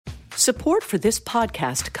Support for this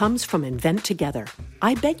podcast comes from Invent Together.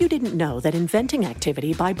 I bet you didn't know that inventing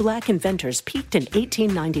activity by Black inventors peaked in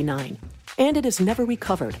 1899, and it has never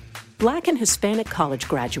recovered. Black and Hispanic college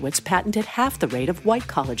graduates patented half the rate of white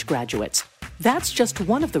college graduates. That's just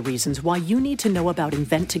one of the reasons why you need to know about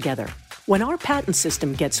Invent Together. When our patent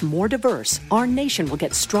system gets more diverse, our nation will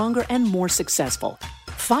get stronger and more successful.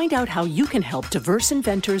 Find out how you can help diverse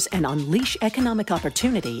inventors and unleash economic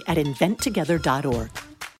opportunity at inventtogether.org.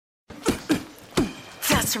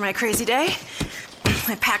 That's for my crazy day.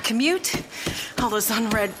 My packed commute, all those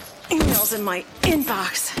unread emails in my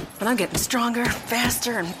inbox. But I'm getting stronger,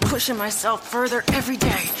 faster, and pushing myself further every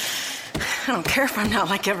day. I don't care if I'm not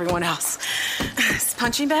like everyone else. This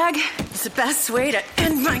punching bag is the best way to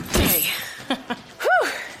end my day. Whew.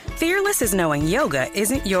 Fearless is knowing yoga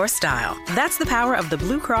isn't your style. That's the power of the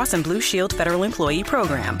Blue Cross and Blue Shield Federal Employee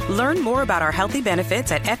Program. Learn more about our healthy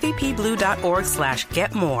benefits at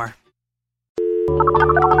fepblue.org/getmore.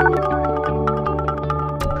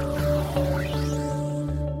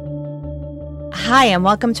 Hi, and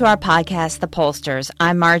welcome to our podcast, The Pollsters.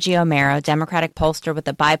 I'm Margie O'Mara, Democratic pollster with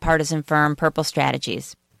the bipartisan firm Purple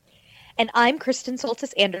Strategies. And I'm Kristen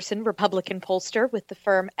Soltis Anderson, Republican pollster with the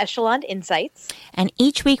firm Echelon Insights. And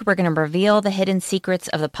each week we're going to reveal the hidden secrets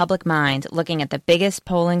of the public mind, looking at the biggest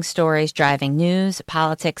polling stories driving news,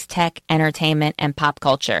 politics, tech, entertainment, and pop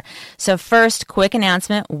culture. So first, quick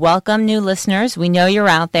announcement. Welcome, new listeners. We know you're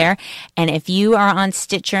out there. And if you are on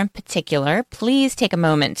Stitcher in particular, please take a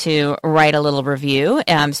moment to write a little review,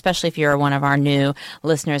 especially if you're one of our new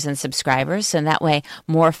listeners and subscribers. So that way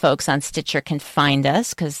more folks on Stitcher can find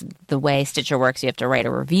us, because the way Stitcher works, you have to write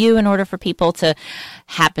a review in order for people to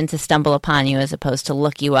happen to stumble upon you as opposed to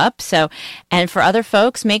look you up. So, and for other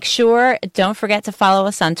folks, don't forget to follow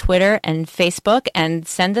us on Twitter and Facebook and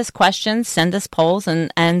send us questions, send us polls,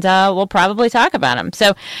 and we'll probably talk about them.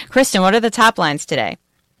 So, Kristen, what are the top lines today?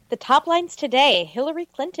 The top lines today: Hillary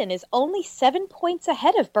Clinton is only 7 points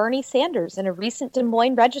ahead of Bernie Sanders in a recent Des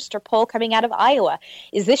Moines Register poll coming out of Iowa.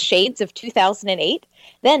 Is this shades of 2008?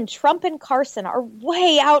 Then Trump and Carson are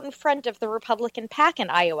way out in front of the Republican pack in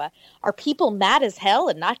Iowa. Are people mad as hell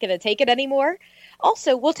and not going to take it anymore?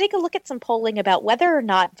 Also, we'll take a look at some polling about whether or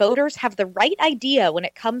not voters have the right idea when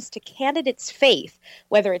it comes to candidates' faith,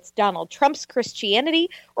 whether it's Donald Trump's Christianity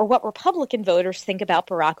or what Republican voters think about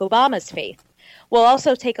Barack Obama's faith. We'll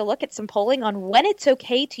also take a look at some polling on when it's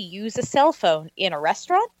okay to use a cell phone in a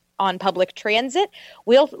restaurant, on public transit.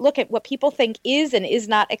 We'll look at what people think is and is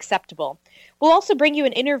not acceptable. We'll also bring you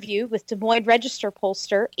an interview with Des Moines Register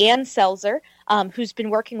pollster Ann Selzer, who's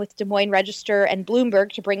been working with Des Moines Register and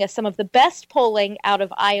Bloomberg to bring us some of the best polling out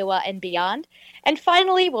of Iowa and beyond. And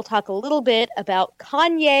finally, we'll talk a little bit about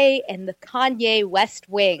Kanye and the Kanye West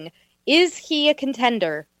Wing. Is he a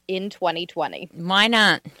contender in 2020? Why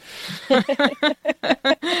not?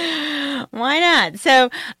 Why not? So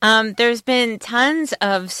there's been tons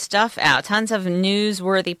of stuff out, tons of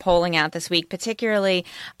newsworthy polling out this week, particularly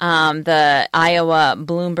the Iowa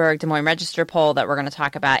Bloomberg Des Moines Register poll that we're going to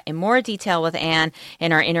talk about in more detail with Ann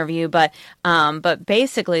in our interview. But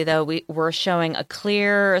basically, though, we're showing a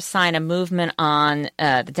clear sign of movement on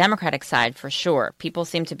the Democratic side for sure. People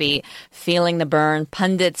seem to be feeling the burn.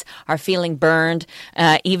 Pundits are feeling burned.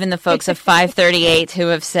 Even the folks of 538 who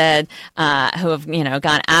have said, who have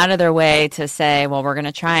gone out of their way to say, well, we're going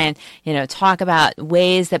to try and talk about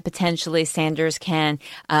ways that potentially Sanders can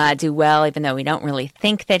do well, even though we don't really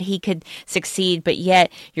think that he could succeed. But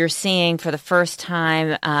yet you're seeing for the first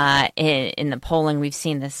time in the polling we've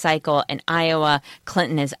seen this cycle in Iowa,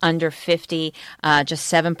 Clinton is under 50, just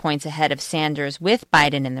 7 points ahead of Sanders with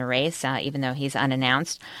Biden in the race, even though he's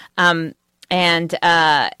unannounced. And so,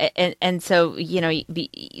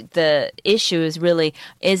 the issue is really,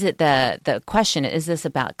 is it the question, is this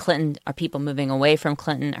about Clinton? Are people moving away from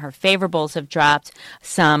Clinton? Her favorables have dropped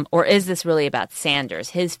some, or is this really about Sanders?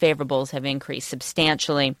 His favorables have increased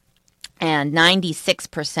substantially. And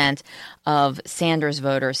 96% of Sanders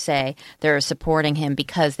voters say they're supporting him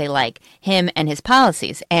because they like him and his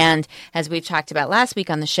policies. And as we've talked about last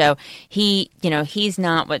week on the show, he's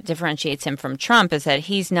not, what differentiates him from Trump is that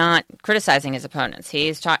he's not criticizing his opponents. He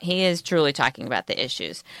is truly talking about the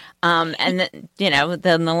issues. And then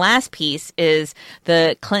the last piece is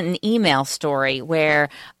the Clinton email story, where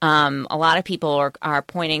a lot of people are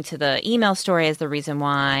pointing to the email story as the reason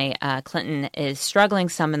why Clinton is struggling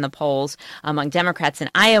some in the polls. polls among Democrats in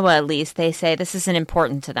Iowa, at least, they say this isn't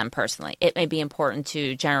important to them personally. It may be important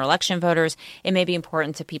to general election voters. It may be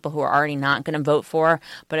important to people who are already not going to vote for.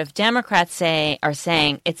 But if Democrats are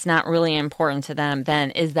saying it's not really important to them,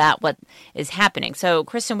 then is that what is happening? So,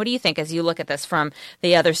 Kristen, what do you think as you look at this from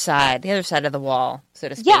the other side of the wall, so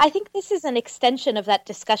to speak? Yeah, I think this is an extension of that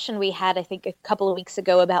discussion we had, I think, a couple of weeks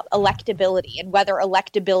ago about electability and whether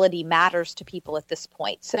electability matters to people at this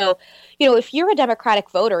point. So, if you're a Democratic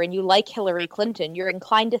voter and you like Hillary Clinton, you're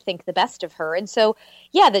inclined to think the best of her. And so,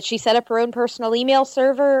 yeah, that she set up her own personal email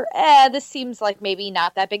server, this seems like maybe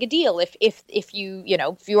not that big a deal if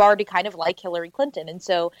you already kind of like Hillary Clinton. And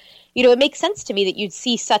so, it makes sense to me that you'd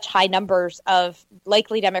see such high numbers of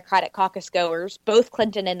likely Democratic caucus goers, both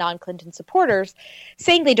Clinton and non-Clinton supporters,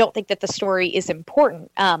 saying they don't think that the story is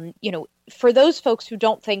important. For those folks who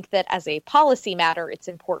don't think that as a policy matter it's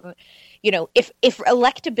important, if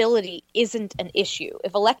electability isn't an issue,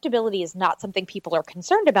 if electability is not something people are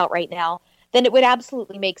concerned about right now, then it would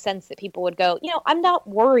absolutely make sense that people would go, I'm not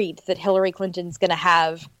worried that Hillary Clinton's going to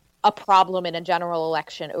have a problem in a general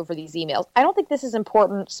election over these emails. I don't think this is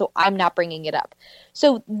important, so I'm not bringing it up.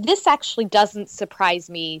 So this actually doesn't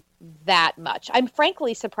surprise me that much. I'm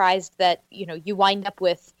frankly surprised that, you wind up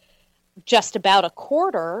with just about a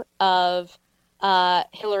quarter of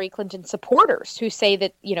Hillary Clinton supporters who say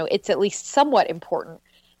that, it's at least somewhat important.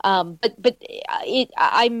 I'm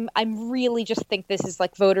really just think this is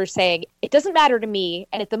like voters saying it doesn't matter to me,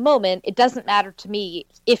 and at the moment it doesn't matter to me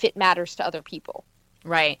if it matters to other people.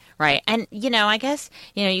 Right. And, I guess,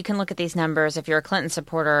 you can look at these numbers. If you're a Clinton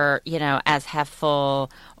supporter, as half full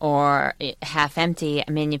or half empty. I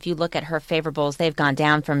mean, if you look at her favorables, they've gone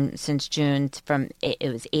down since June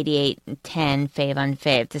it was 88-10 fave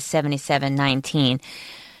unfave to 77-19.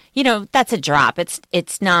 That's a drop.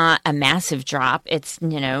 It's not a massive drop. It's,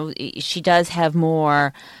 she does have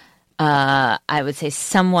more I would say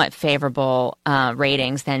somewhat favorable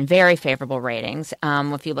ratings than very favorable ratings.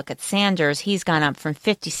 If you look at Sanders, he's gone up from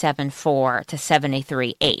 57.4 to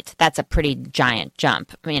 73.8. That's a pretty giant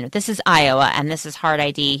jump. This is Iowa, and this is hard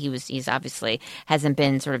ID. He's obviously hasn't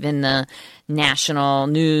been sort of in the national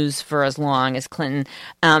news for as long as Clinton.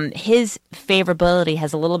 His favorability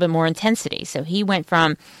has a little bit more intensity. So he went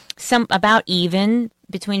from about even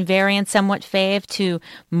between very and somewhat fave to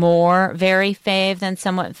more very fave than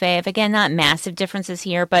somewhat fave. Again, not massive differences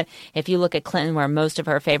here, but if you look at Clinton, where most of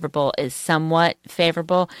her favorable is somewhat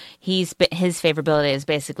favorable, his favorability is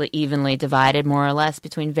basically evenly divided, more or less,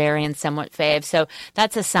 between very and somewhat fave. So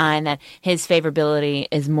that's a sign that his favorability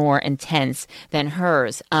is more intense than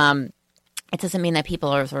hers. It doesn't mean that people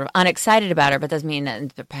are sort of unexcited about her, but it does mean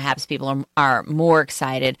that perhaps people are more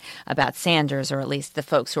excited about Sanders, or at least the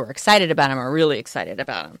folks who are excited about him are really excited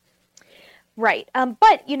about him. Right.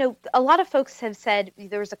 But, a lot of folks have said,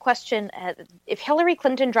 there was a question, if Hillary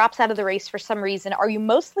Clinton drops out of the race for some reason, are you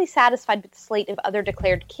mostly satisfied with the slate of other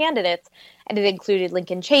declared candidates? And it included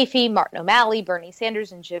Lincoln Chafee, Martin O'Malley, Bernie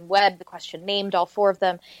Sanders, and Jim Webb. The question named all four of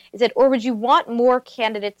them. Is it, or would you want more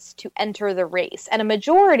candidates to enter the race? And a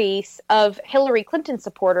majority of Hillary Clinton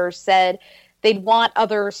supporters said they'd want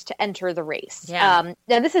others to enter the race. Yeah.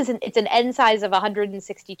 Now, it's an N size of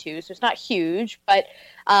 162, so it's not huge, but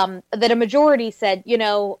that a majority said,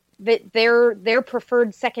 that their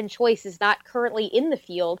preferred second choice is not currently in the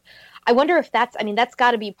field. I wonder if that's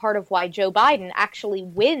got to be part of why Joe Biden actually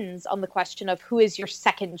wins on the question of who is your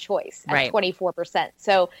second choice at 24%.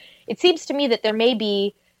 So it seems to me that there may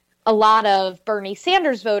be a lot of Bernie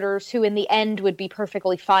Sanders voters who in the end would be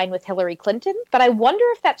perfectly fine with Hillary Clinton. But I wonder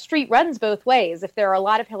if that street runs both ways, if there are a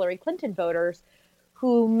lot of Hillary Clinton voters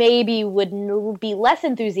who maybe would be less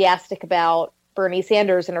enthusiastic about Bernie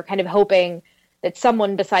Sanders and are kind of hoping that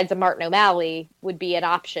someone besides a Martin O'Malley would be an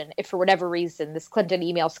option if for whatever reason this Clinton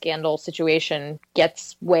email scandal situation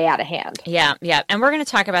gets way out of hand. Yeah. And we're going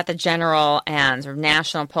to talk about the general and sort of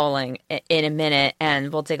national polling in a minute,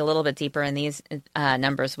 and we'll dig a little bit deeper in these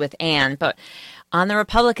numbers with Ann. But on the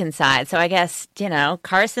Republican side, so I guess,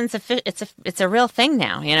 Carson's it's a real thing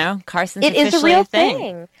now, Carson's it is a officially real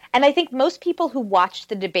thing. And I think most people who watched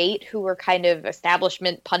the debate who were kind of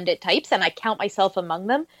establishment pundit types, and I count myself among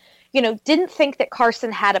them, didn't think that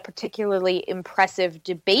Carson had a particularly impressive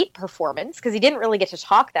debate performance because he didn't really get to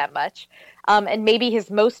talk that much. And maybe his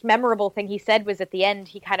most memorable thing he said was at the end,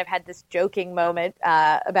 he kind of had this joking moment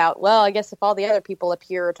about, well, I guess if all the other people up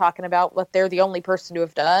here are talking about what they're the only person to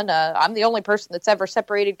have done, I'm the only person that's ever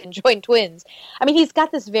separated conjoined twins. I mean, he's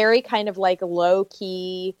got this very kind of like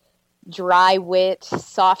low-key, dry wit,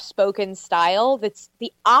 soft-spoken style that's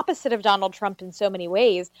the opposite of Donald Trump in so many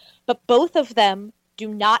ways, but both of them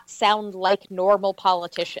do not sound like normal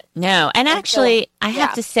politicians. No, and actually, I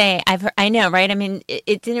have to say, I know, right? I mean,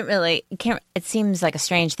 it didn't really. It seems like a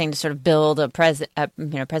strange thing to sort of build a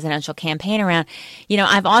presidential campaign around.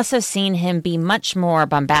 I've also seen him be much more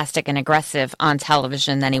bombastic and aggressive on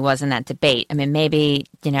television than he was in that debate. I mean, maybe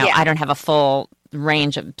I don't have a full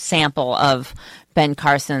range of sample of Ben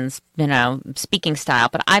Carson's speaking style,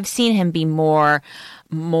 but I've seen him be more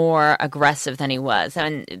aggressive than he was. I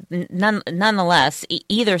mean, nonetheless,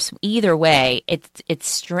 either way, it's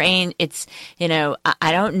strange. It's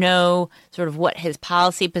I don't know sort of what his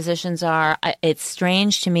policy positions are. It's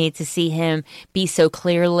strange to me to see him be so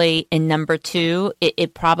clearly in number two.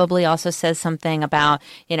 It probably also says something about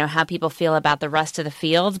how people feel about the rest of the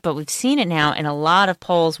field. But we've seen it now in a lot of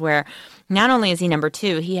polls where not only is he number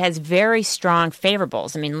two, he has very strong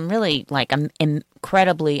favorables. I mean, really like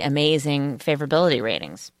incredibly amazing favorability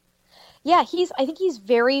ratings. Yeah, I think he's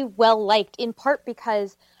very well liked, in part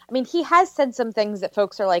because, I mean, he has said some things that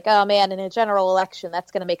folks are like, oh man, in a general election,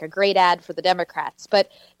 that's going to make a great ad for the Democrats. But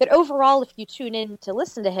that overall, if you tune in to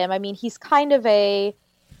listen to him, I mean, he's kind of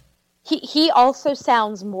he also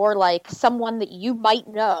sounds more like someone that you might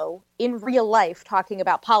know in real life talking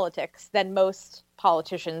about politics than most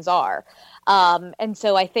politicians are. And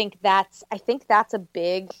so I think that's a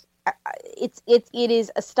big, it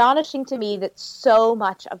is astonishing to me that so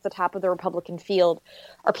much of the top of the Republican field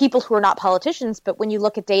are people who are not politicians. But when you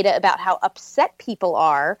look at data about how upset people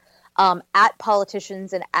are at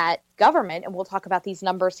politicians and at government, and we'll talk about these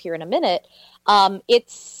numbers here in a minute,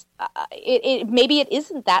 maybe it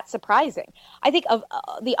isn't that surprising. I think of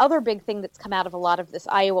the other big thing that's come out of a lot of this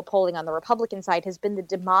Iowa polling on the Republican side has been the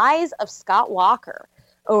demise of Scott Walker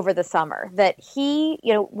over the summer. That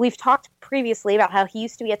we've talked previously about how he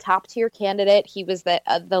used to be a top tier candidate. He was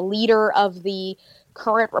the leader of the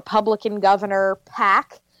current Republican governor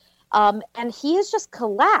PAC. And he has just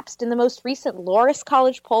collapsed in the most recent Loras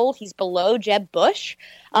College poll. He's below Jeb Bush.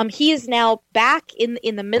 He is now back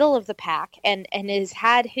in the middle of the pack and has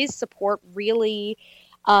had his support really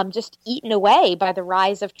just eaten away by the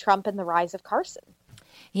rise of Trump and the rise of Carson.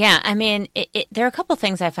 Yeah, I mean, there are a couple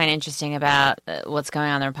things I find interesting about what's going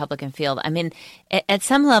on in the Republican field. I mean, at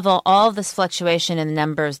some level, all of this fluctuation in the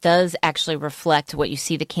numbers does actually reflect what you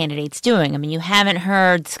see the candidates doing. I mean, you haven't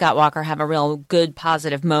heard Scott Walker have a real good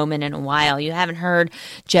positive moment in a while. You haven't heard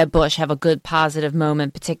Jeb Bush have a good positive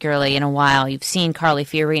moment, particularly in a while. You've seen Carly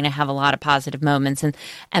Fiorina have a lot of positive moments,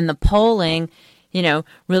 and the polling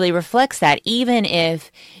really reflects that, even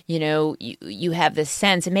if, you have this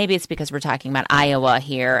sense, and maybe it's because we're talking about Iowa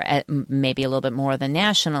here, maybe a little bit more than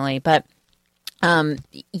nationally, but,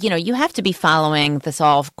 you have to be following this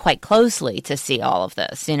all quite closely to see all of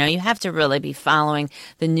this. You have to really be following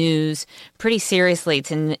the news pretty seriously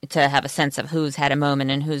to have a sense of who's had a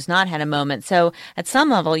moment and who's not had a moment. So at some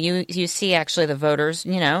level, you see actually the voters,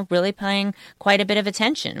 really paying quite a bit of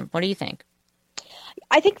attention. What do you think?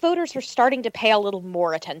 I think voters are starting to pay a little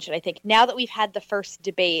more attention. I think now that we've had the first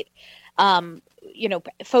debate,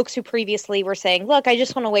 folks who previously were saying, look, I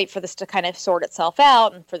just want to wait for this to kind of sort itself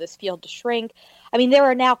out and for this field to shrink. I mean, there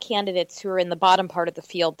are now candidates who are in the bottom part of the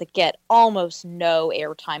field that get almost no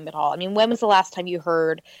airtime at all. I mean, when was the last time you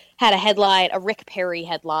had a headline, a Rick Perry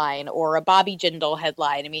headline or a Bobby Jindal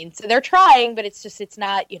headline? I mean, so they're trying, but it's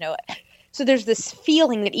not, so there's this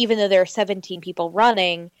feeling that even though there are 17 people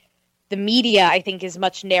running, the media, I think, is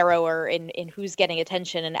much narrower in who's getting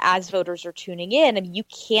attention. And as voters are tuning in, I mean, you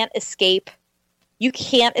can't escape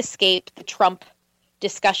the Trump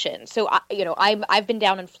discussion. So, I've been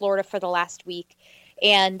down in Florida for the last week.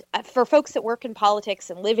 And for folks that work in politics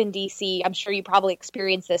and live in D.C., I'm sure you probably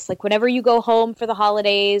experience this. Like whenever you go home for the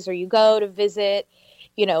holidays or you go to visit,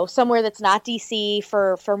 somewhere that's not D.C.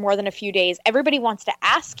 for more than a few days, everybody wants to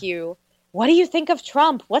ask you, what do you think of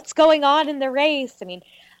Trump? What's going on in the race? I mean,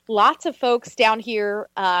 lots of folks down here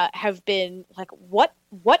have been like, what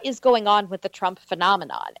is going on with the Trump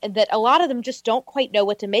phenomenon? And that a lot of them just don't quite know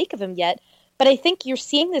what to make of him yet. But I think you're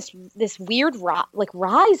seeing this weird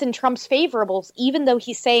rise in Trump's favorables, even though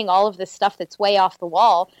he's saying all of this stuff that's way off the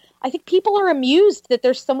wall. I think people are amused that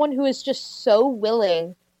there's someone who is just so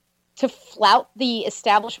willing to flout the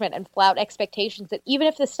establishment and flout expectations that even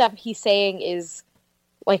if the stuff he's saying is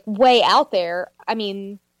like way out there, I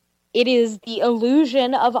mean, it is the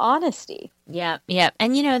illusion of honesty. Yeah.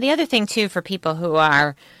 And, the other thing, too, for people who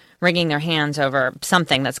are wringing their hands over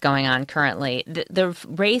something that's going on currently. The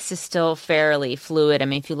race is still fairly fluid. I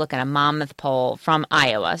mean, if you look at a Monmouth poll from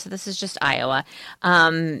Iowa, so this is just Iowa,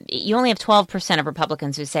 you only have 12% of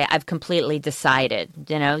Republicans who say, I've completely decided.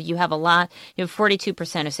 You know, you have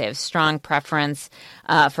 42% who say have strong preference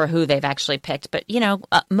for who they've actually picked. But, you know,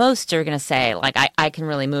 most are going to say, like, I can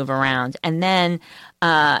really move around. And then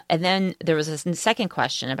there was a second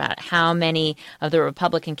question about how many of the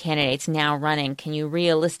Republican candidates now running can you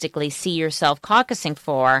realistically see yourself caucusing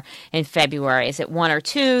for in February? Is it 1 or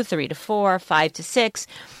 2, 3 to 4, 5 to 6?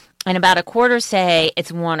 And about a quarter say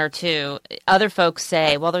it's 1 or 2. Other folks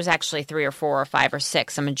say, well, there's actually 3 or 4 or 5 or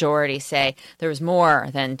 6. A majority say there's more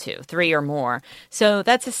than 2, 3 or more. So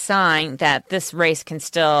that's a sign that this race can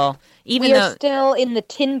still, we are still in the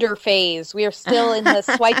Tinder phase. We are still in the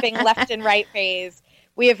swiping left and right phase.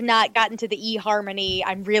 We have not gotten to the eHarmony,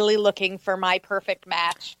 I'm really looking for my perfect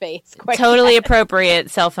match phase. Totally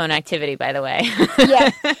appropriate cell phone activity, by the way.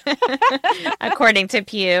 Yes. According to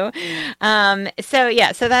Pew. So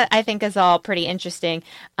that I think is all pretty interesting.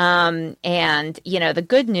 And, you know, the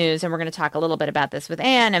good news, and we're going to talk a little bit about this with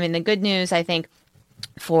Anne, I mean, the good news, I think,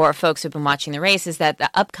 for folks who've been watching the race is that the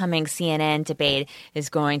upcoming CNN debate is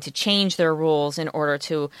going to change their rules in order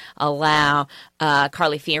to allow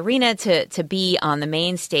Carly Fiorina to be on the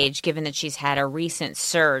main stage, given that she's had a recent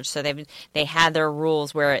surge. So they had their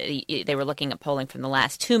rules where they were looking at polling from the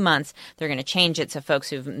last 2 months. They're going to change it so folks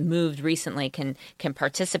who've moved recently can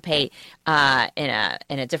participate in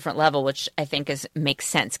a different level, which I think makes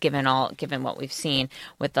sense given what we've seen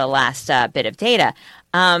with the last bit of data.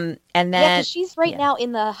 And then she's right now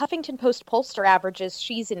in the Huffington Post pollster averages.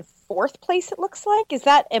 She's in 4th place. It looks like.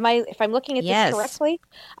 If I'm looking at this correctly?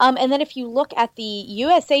 And then if you look at the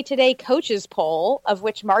USA Today coaches poll, of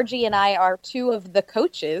which Margie and I are 2 of the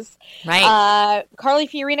coaches, right? Carly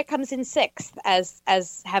Fiorina comes in 6th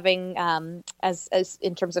as having as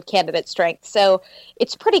in terms of candidate strength. So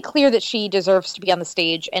it's pretty clear that she deserves to be on the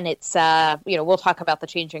stage. And it's we'll talk about the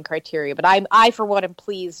changing criteria. But I for one am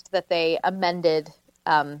pleased that they amended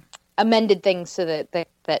things so that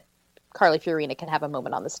Carly Fiorina can have a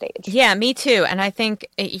moment on the stage. Yeah, me too. And I think,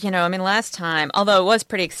 last time, although it was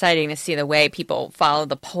pretty exciting to see the way people followed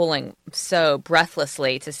the polling so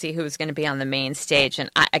breathlessly to see who was going to be on the main stage.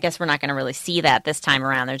 And I guess we're not going to really see that this time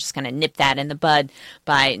around. They're just going to nip that in the bud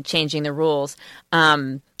by changing the rules.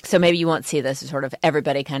 So maybe you won't see this as sort of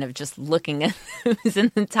everybody kind of just looking at who's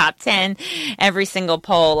in the top 10, every single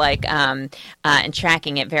poll, and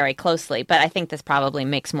tracking it very closely. But I think this probably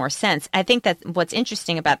makes more sense. I think that what's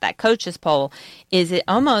interesting about that coaches poll is it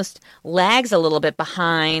almost lags a little bit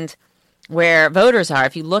behind where voters are.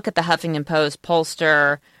 If you look at the Huffington Post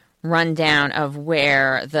pollster rundown of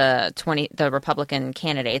where the Republican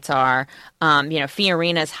candidates are,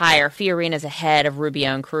 Fiorina's higher. Fiorina's ahead of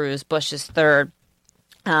Rubio and Cruz. Bush is 3rd.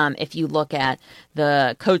 If you look at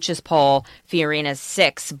the coaches poll, Fiorina's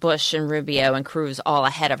 6, Bush and Rubio and Cruz all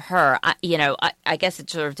ahead of her. I guess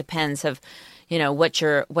it sort of depends of, what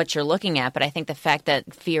you're looking at. But I think the fact that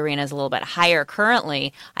Fiorina is a little bit higher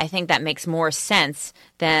currently, I think that makes more sense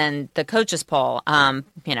than the coaches poll. But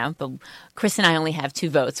Chris and I only have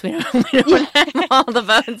 2 votes. We don't have all the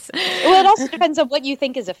votes. Well, it also depends on what you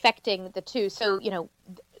think is affecting the two. So,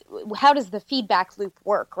 how does the feedback loop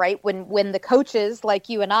work, right? When the coaches like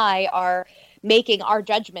you and I are making our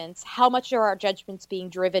judgments, how much are our judgments being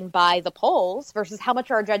driven by the polls versus how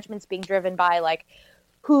much are our judgments being driven by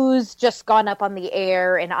who's just gone up on the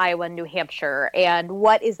air in Iowa and New Hampshire, and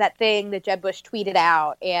what is that thing that Jeb Bush tweeted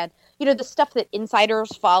out, and the stuff that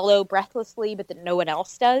insiders follow breathlessly but that no one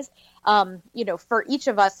else does. For each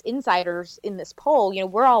of us insiders in this poll,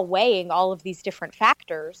 we're all weighing all of these different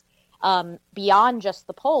factors beyond just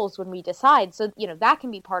the polls when we decide. So, that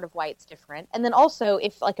can be part of why it's different. And then also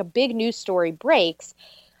if a big news story breaks,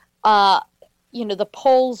 the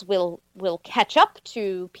polls will catch up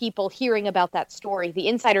to people hearing about that story. The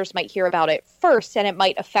insiders might hear about it first and it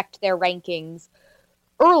might affect their rankings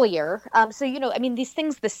earlier. These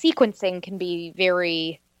things, the sequencing can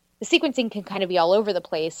kind of be all over the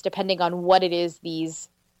place depending on what it is these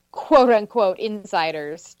quote-unquote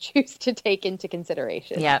insiders choose to take into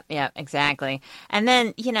consideration. Yeah, exactly. And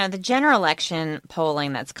then, the general election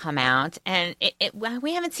polling that's come out, and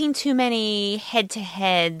we haven't seen too many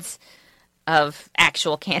head-to-heads of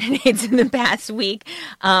actual candidates in the past week.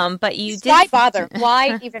 But you did... Why bother?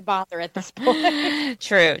 Why even bother at this point?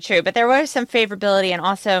 True. But there was some favorability and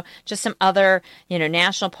also just some other,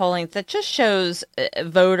 national polling that just shows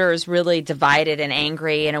voters really divided and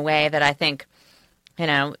angry in a way that I think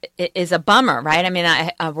is a bummer, right? I mean,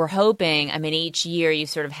 we're hoping, each year you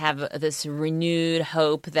sort of have this renewed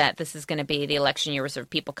hope that this is going to be the election year where sort of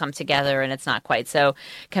people come together and it's not quite so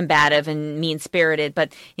combative and mean-spirited.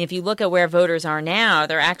 But if you look at where voters are now,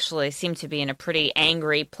 they actually seem to be in a pretty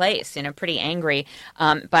angry place, pretty angry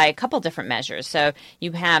by a couple different measures. So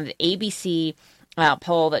you have the ABC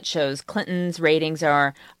poll that shows Clinton's ratings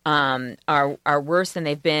are worse than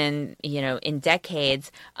they've been, in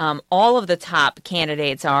decades. All of the top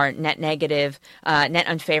candidates are net negative, net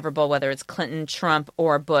unfavorable, whether it's Clinton, Trump,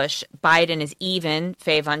 or Bush. Biden is even,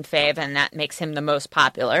 fave, unfave, and that makes him the most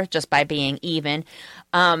popular just by being even.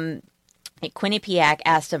 Quinnipiac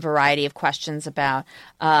asked a variety of questions about,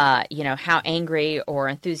 how angry or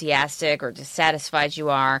enthusiastic or dissatisfied you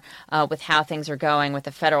are with how things are going with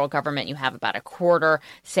the federal government. You have about a quarter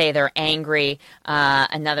say they're angry,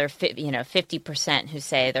 another 50% who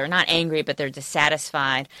say they're not angry but they're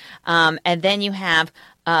dissatisfied, and then you have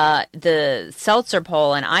the Seltzer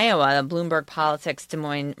poll in Iowa, the Bloomberg Politics Des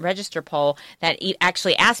Moines Register poll, that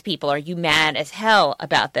actually asked people, are you mad as hell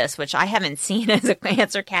about this? Which I haven't seen as an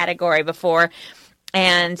answer category before.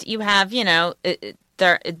 And you have,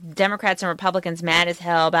 Democrats and Republicans mad as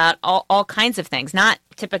hell about all kinds of things. Not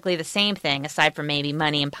typically the same thing, aside from maybe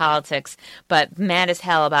money and politics, but mad as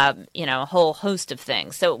hell about, a whole host of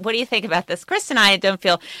things. So what do you think about this? Chris and I don't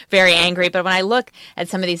feel very angry, but when I look at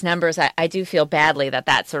some of these numbers, I do feel badly that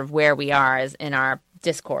that's sort of where we are as in our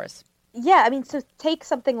discourse. Yeah, so take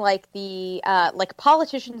something like the like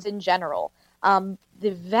politicians in general. The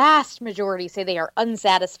vast majority say they are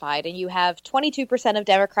unsatisfied, and you have 22% of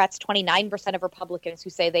Democrats, 29% of Republicans who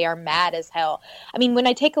say they are mad as hell. When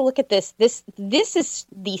I take a look at this is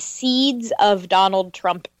the seeds of Donald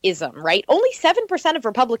Trumpism, right? Only 7% of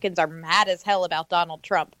Republicans are mad as hell about Donald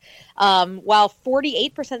Trump, while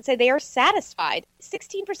 48% say they are satisfied.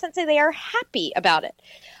 16% say they are happy about it.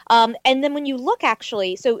 And then when you look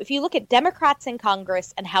so if you look at Democrats in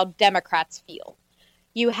Congress and how Democrats feel,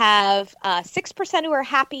 you have 6% who are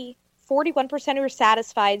happy, 41% who are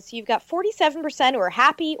satisfied. So you've got 47% who are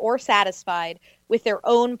happy or satisfied with their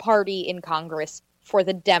own party in Congress for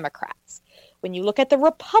the Democrats. When you look at the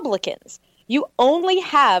Republicans, you only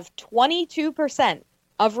have 22%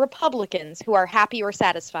 of Republicans who are happy or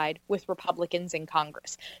satisfied with Republicans in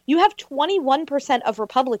Congress. You have 21% of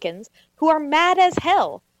Republicans who are mad as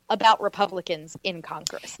hell about Republicans in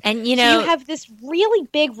Congress. And, so you have this really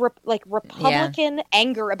big, Republican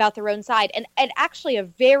anger about their own side. And actually a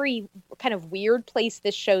very kind of weird place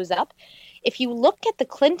this shows up. If you look at the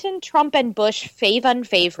Clinton, Trump, and Bush fave,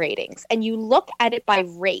 unfave ratings, and you look at it by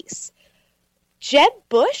race, Jeb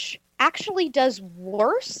Bush actually does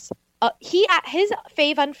worse. His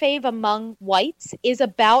fave, unfave among whites is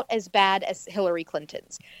about as bad as Hillary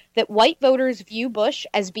Clinton's. That white voters view Bush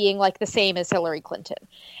as being like the same as Hillary Clinton.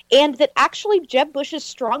 And that actually Jeb Bush's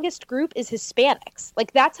strongest group is Hispanics.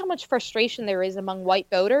 That's how much frustration there is among white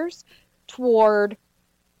voters toward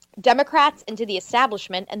Democrats and to the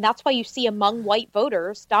establishment. And that's why you see among white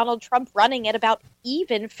voters, Donald Trump running at about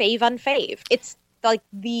even fave, unfave. It's like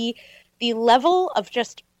the level of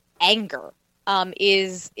just anger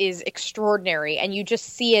is extraordinary, and you just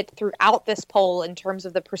see it throughout this poll in terms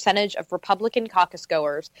of the percentage of Republican caucus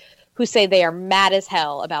goers who say they are mad as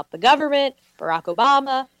hell about the government, Barack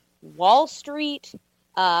Obama, Wall Street,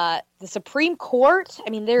 the Supreme Court.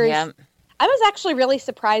 I was actually really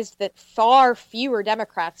surprised that far fewer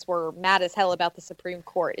Democrats were mad as hell about the Supreme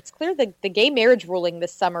Court. It's clear the gay marriage ruling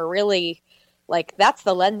this summer really, that's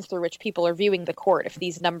the lens through which people are viewing the court if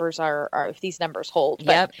these numbers if these numbers hold.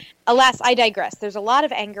 But alas, I digress. There's a lot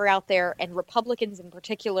of anger out there, and Republicans in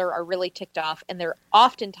particular are really ticked off, and they're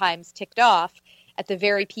oftentimes ticked off at the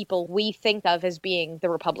very people we think of as being the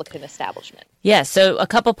Republican establishment. Yeah, so a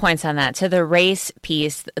couple points on that. To the race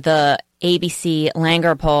piece, the ABC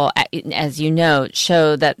Langer poll, as you note,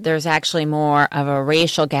 showed that there's actually more of a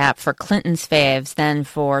racial gap for Clinton's faves than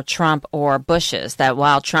for Trump or Bush's. That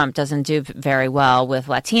while Trump doesn't do very well with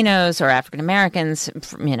Latinos or African Americans,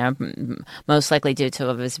 most likely due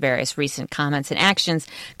to his various recent comments and actions,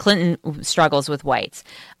 Clinton struggles with whites.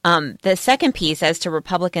 The second piece, as to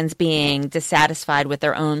Republicans being dissatisfied with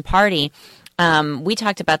their own party, we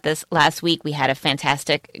talked about this last week. We had a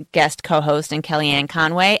fantastic guest co-host in Kellyanne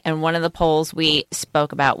Conway, and one of the polls we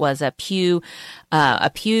spoke about was a Pew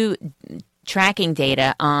tracking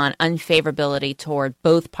data on unfavorability toward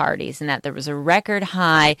both parties, and that there was a record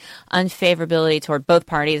high unfavorability toward both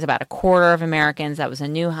parties, about a quarter of Americans. That was a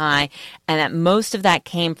new high, and that most of that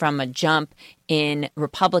came from a jump in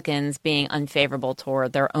Republicans being unfavorable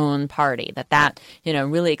toward their own party, that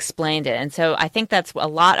really explained it. And so I think that's a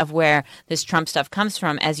lot of where this Trump stuff comes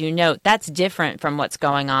from. As you note, that's different from what's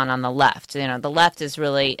going on the left. The left is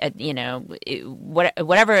really,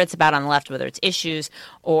 whatever it's about on the left, whether it's issues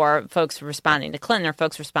or folks responding to Clinton or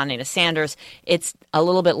folks responding to Sanders, it's a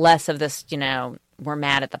little bit less of this, we're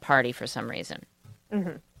mad at the party for some reason.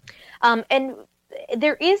 Mm-hmm. And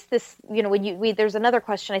there is this, there's another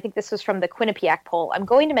question. I think this was from the Quinnipiac poll. I'm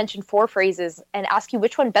going to mention 4 phrases and ask you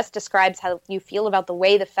which one best describes how you feel about the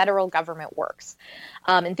way the federal government works.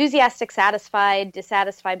 Enthusiastic, satisfied,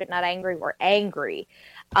 dissatisfied but not angry, or angry.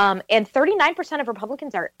 And 39% of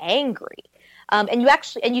Republicans are angry.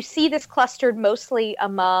 And you see this clustered mostly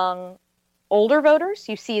among older voters.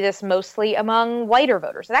 You see this mostly among whiter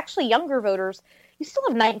voters. And actually younger voters, you still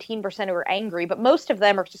have 19% who are angry, but most of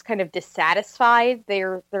them are just kind of dissatisfied.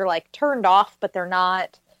 They're like turned off, but they're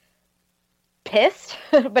not pissed.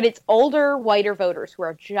 But it's older, whiter voters who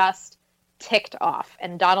are just ticked off.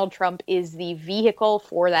 And Donald Trump is the vehicle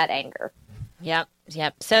for that anger. Yep.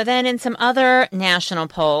 So then in some other national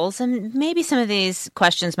polls, and maybe some of these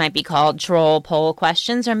questions might be called troll poll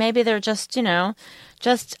questions, or maybe they're just,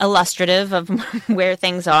 just illustrative of where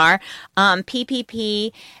things are.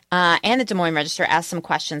 PPP and the Des Moines Register asked some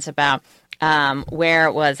questions about where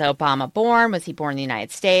was Obama born? Was he born in the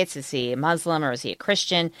United States? Is he a Muslim or is he a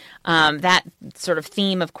Christian? That sort of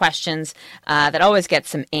theme of questions that always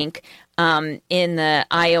gets some ink. In the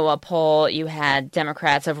Iowa poll, you had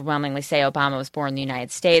Democrats overwhelmingly say Obama was born in the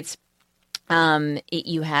United States.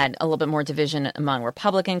 You had a little bit more division among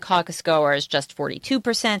Republican caucus goers. Just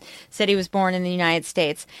 42% said he was born in the United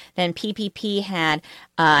States. Then PPP had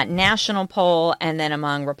a national poll, and then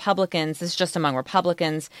among Republicans, this is just among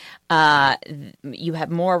Republicans, you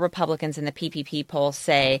have more Republicans in the PPP poll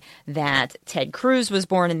say that Ted Cruz was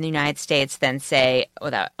born in the United States than say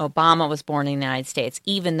that Obama was born in the United States,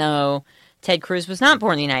 even though Ted Cruz was not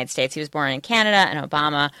born in the United States. He was born in Canada, and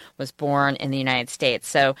Obama was born in the United States.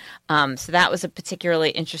 So that was a particularly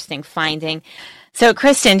interesting finding. So,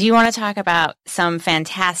 Kristen, do you want to talk about some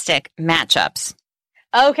fantastic matchups?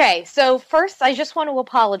 Okay, so first, I just want to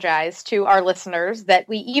apologize to our listeners that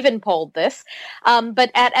we even polled this. But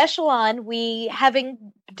at Echelon, we, having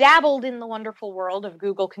dabbled in the wonderful world of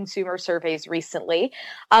Google consumer surveys recently,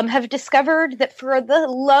 have discovered that for the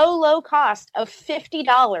low cost of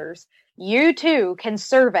 $50, you too can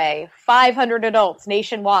survey 500 adults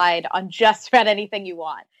nationwide on just about anything you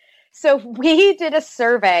want. So we did a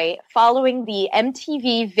survey following the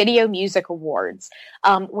MTV Video Music Awards,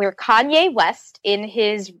 where Kanye West, in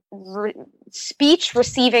his speech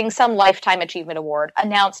receiving some Lifetime Achievement Award,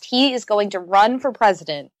 announced he is going to run for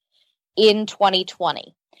president in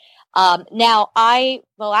 2020. The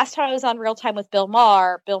last time I was on Real Time with Bill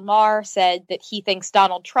Maher said that he thinks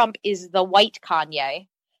Donald Trump is the white Kanye.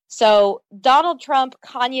 So Donald Trump,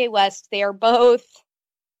 Kanye West, they are both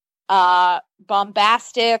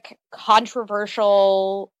bombastic,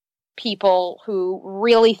 controversial people who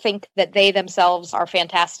really think that they themselves are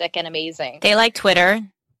fantastic and amazing. They like Twitter.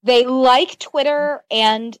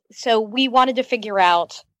 And so we wanted to figure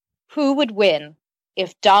out who would win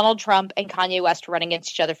if Donald Trump and Kanye West were running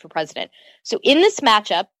against each other for president. So in this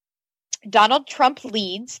matchup, Donald Trump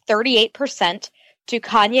leads 38% to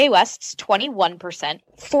Kanye West's 21%.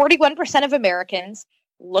 41% of Americans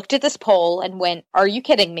looked at this poll and went, "Are you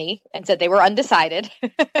kidding me?" and said they were undecided.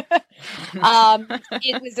 It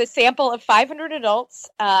was a sample of 500 adults,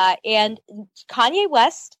 and Kanye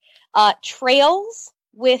West trails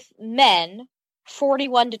with men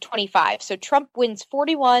 41 to 25. So Trump wins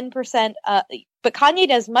 41%, but Kanye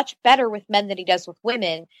does much better with men than he does with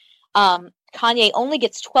women. Kanye only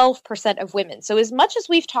gets 12% of women. So as much as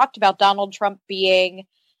we've talked about Donald Trump being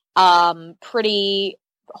pretty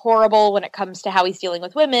horrible when it comes to how he's dealing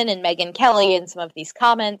with women and Megyn Kelly and some of these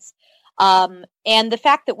comments, and the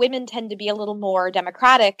fact that women tend to be a little more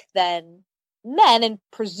democratic than men, and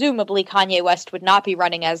presumably Kanye West would not be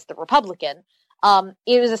running as the Republican,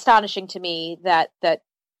 it was astonishing to me that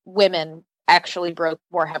women actually broke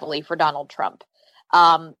more heavily for Donald Trump.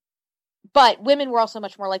 But women were also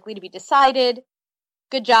much more likely to be decided.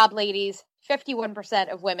 Good job, ladies. 51%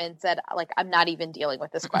 of women said, I'm not even dealing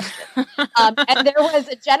with this question. And there was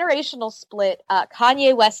a generational split.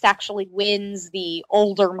 Kanye West actually wins the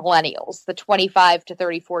older millennials, the 25 to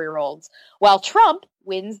 34-year-olds, while Trump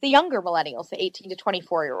wins the younger millennials, the 18 to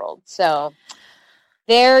 24-year-olds. So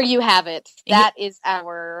there you have it. That is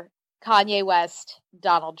our Kanye West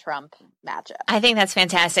Donald Trump matchup. I think that's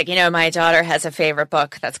fantastic. You know, my daughter has a favorite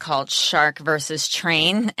book that's called Shark versus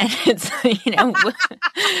Train. And it's, and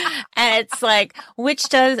it's like,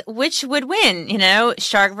 which would win,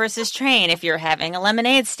 Shark versus Train. If you're having a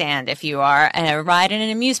lemonade stand, if you are a ride in an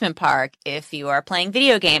amusement park, if you are playing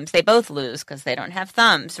video games, they both lose because they don't have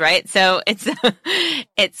thumbs, right? So it's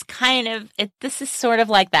this is sort of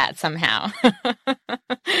like that somehow.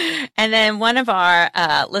 And then one of our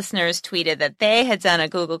listeners tweeted that they had done a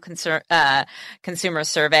Google consumer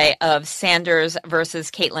survey of Sanders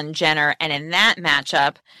versus Caitlyn Jenner, and in that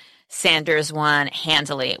matchup, Sanders won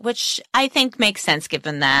handily, which I think makes sense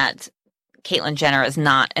given that Caitlyn Jenner is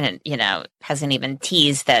not, hasn't even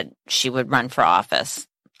teased that she would run for office.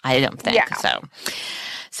 I don't think so.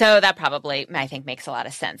 So that probably, I think, makes a lot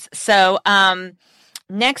of sense. So,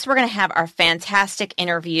 next, we're going to have our fantastic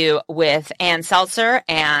interview with Ann Seltzer,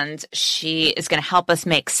 and she is going to help us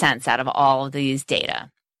make sense out of all of these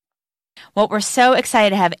data. Well, we're so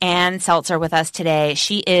excited to have Ann Seltzer with us today.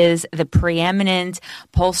 She is the preeminent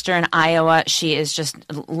pollster in Iowa. She is just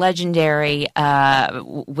legendary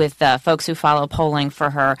with folks who follow polling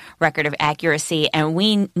for her record of accuracy. And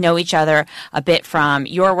we know each other a bit from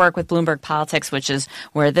your work with Bloomberg Politics, which is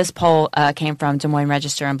where this poll came from, Des Moines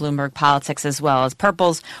Register and Bloomberg Politics, as well as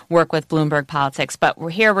Purple's work with Bloomberg Politics. But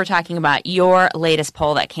we're talking about your latest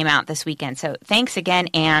poll that came out this weekend. So thanks again,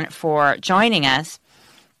 Ann, for joining us.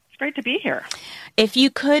 Great to be here. If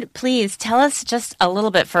you could please tell us just a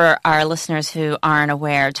little bit for our listeners who aren't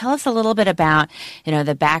aware, tell us a little bit about,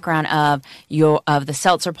 the background of the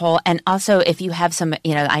Seltzer poll, and also if you have some,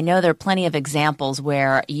 I know there are plenty of examples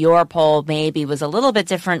where your poll maybe was a little bit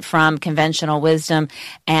different from conventional wisdom,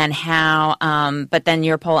 and how, but then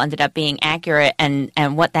your poll ended up being accurate, and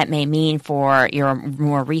what that may mean for your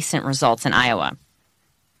more recent results in Iowa.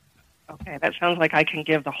 Okay, that sounds like I can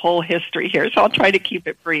give the whole history here, so I'll try to keep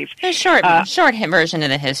it brief. A shorthand version of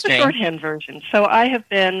the history. The shorthand version. So I have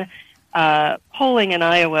been polling in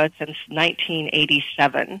Iowa since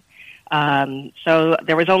 1987. So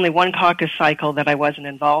there was only one caucus cycle that I wasn't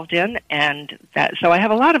involved in, so I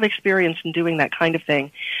have a lot of experience in doing that kind of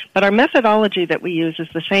thing. But our methodology that we use is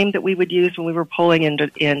the same that we would use when we were polling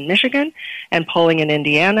in Michigan and polling in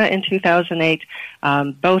Indiana in 2008.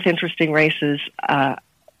 Both interesting races.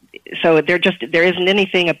 So there isn't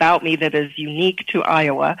anything about me that is unique to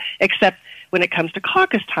Iowa, except when it comes to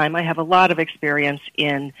caucus time, I have a lot of experience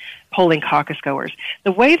in polling caucus goers.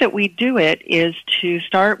 The way that we do it is to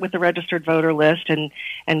start with the registered voter list and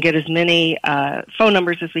get as many phone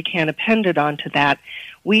numbers as we can appended onto that.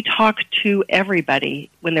 We talk to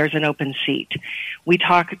everybody when there's an open seat. We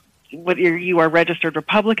talk whether you are registered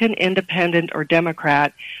Republican, Independent, or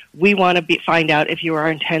Democrat. We want to find out if you are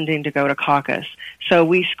intending to go to caucus. So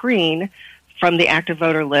we screen from the active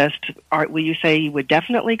voter list. Will you say you would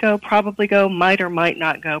definitely go, probably go, might or might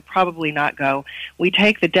not go, probably not go? We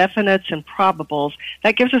take the definites and probables.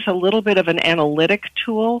 That gives us a little bit of an analytic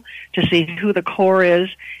tool to see who the core is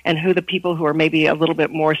and who the people who are maybe a little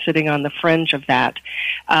bit more sitting on the fringe of that.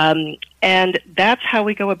 And that's how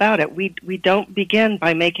we go about it. We don't begin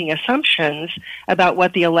by making assumptions about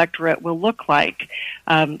what the electorate will look like.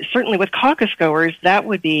 Certainly with caucus goers, that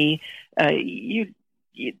would be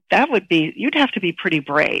you'd have to be pretty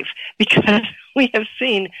brave, because we have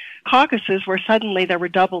seen caucuses where suddenly there were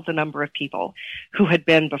double the number of people who had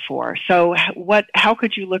been before. So how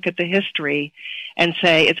could you look at the history and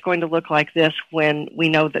say it's going to look like this when we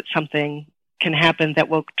know that something can happen that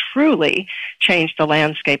will truly change the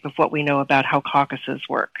landscape of what we know about how caucuses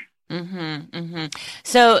work? Mm-hmm, mm-hmm.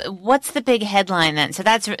 So what's the big headline then? So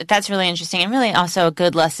that's really interesting, and really also a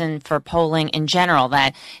good lesson for polling in general,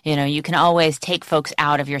 that, you can always take folks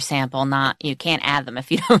out of your sample. You can't add them if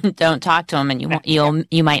you don't talk to them, and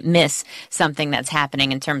you might miss something that's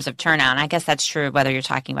happening in terms of turnout. And I guess that's true whether you're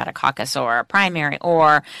talking about a caucus or a primary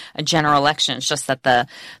or a general election. It's just that the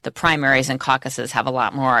primaries and caucuses have a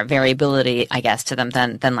lot more variability, I guess, to them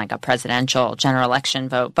than like a presidential general election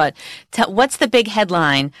vote. But what's the big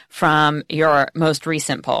headline from your most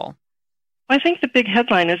recent poll? I think the big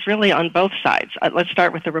headline is really on both sides. Let's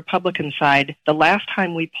start with the Republican side. The last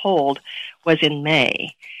time we polled was in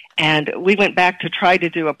May, and we went back to try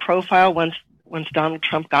to do a profile once Donald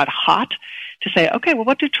Trump got hot, to say, okay, well,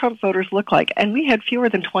 what do Trump voters look like? And we had fewer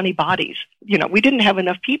than 20 bodies. We didn't have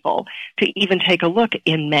enough people to even take a look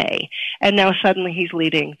in May. And now suddenly he's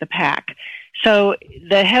leading the pack. So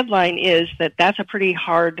the headline is that that's a pretty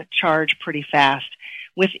hard charge pretty fast.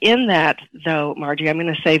 Within that, though, Margie, I'm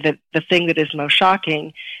going to say that the thing that is most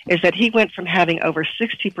shocking is that he went from having over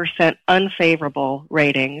 60% unfavorable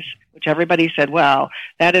ratings which everybody said, well,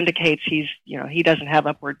 that indicates he doesn't have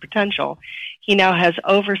upward potential. He now has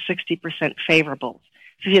over 60% favorables.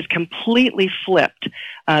 So he has completely flipped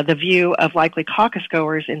the view of likely caucus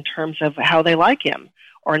goers in terms of how they like him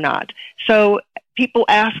or not. So people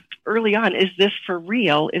asked early on, is this for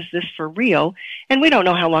real? Is this for real? And we don't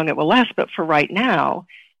know how long it will last, but for right now,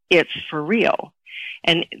 it's for real.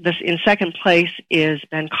 And this, in second place is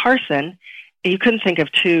Ben Carson. You couldn't think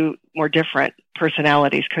of two more different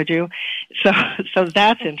personalities, could you? So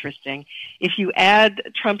that's interesting. If you add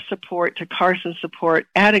Trump's support to Carson's support,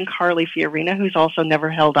 add in Carly Fiorina, who's also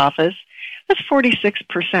never held office, that's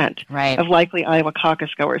 46% of likely Iowa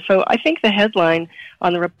caucus goers. So I think the headline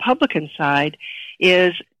on the Republican side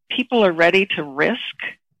is people are ready to risk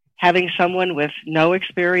having someone with no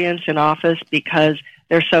experience in office because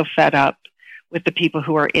they're so fed up with the people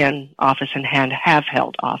who are in office and have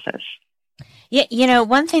held office. Yeah,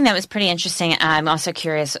 one thing that was pretty interesting, I'm also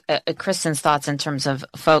curious, Kristen's thoughts in terms of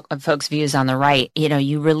folks' views on the right.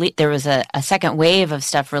 There was a second wave of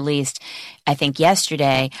stuff released, I think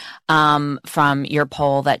yesterday, from your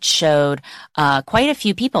poll that showed quite a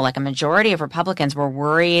few people, like a majority of Republicans, were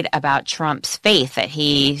worried about Trump's faith, that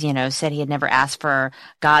he, said he had never asked for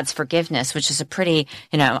God's forgiveness, which is a pretty,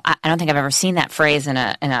 I don't think I've ever seen that phrase in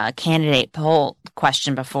a candidate poll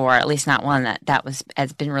question before, at least not one that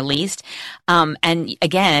has been released. And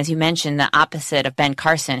again, as you mentioned, the opposite of Ben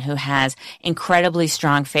Carson, who has incredibly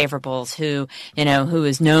strong favorables, who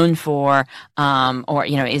is known for,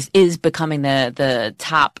 is becoming the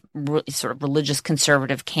top sort of religious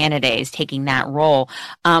conservative candidates, taking that role.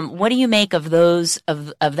 What do you make of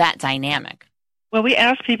that dynamic? Well, we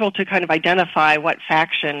asked people to kind of identify what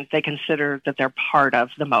faction they consider that they're part of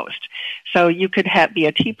the most. So you could be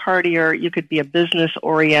a Tea Partier, you could be a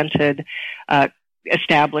business-oriented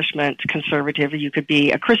establishment conservative, or you could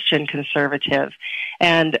be a Christian conservative.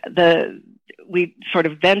 And we sort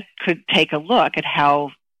of then could take a look at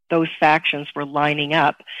how those factions were lining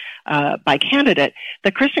up by candidate.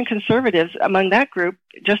 The Christian conservatives, among that group,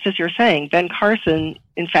 just as you're saying, Ben Carson,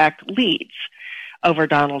 in fact, leads over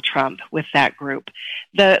Donald Trump with that group.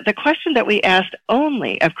 The question that we asked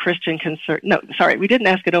only of we didn't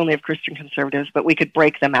ask it only of Christian conservatives, but we could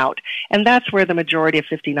break them out. And that's where the majority of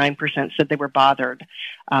 59% said they were bothered,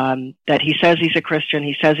 that he says he's a Christian,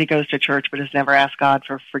 he says he goes to church, but has never asked God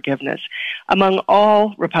for forgiveness. Among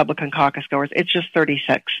all Republican caucus goers, it's just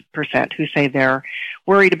 36% who say they're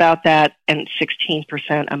worried about that, and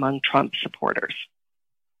 16% among Trump supporters.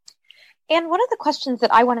 And one of the questions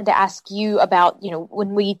that I wanted to ask you about,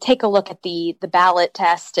 when we take a look at the ballot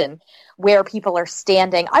test and where people are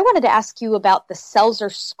standing, I wanted to ask you about the Seltzer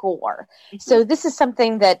score. Mm-hmm. So this is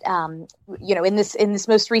something that, in this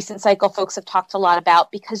most recent cycle, folks have talked a lot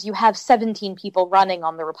about, because you have 17 people running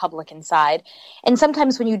on the Republican side. And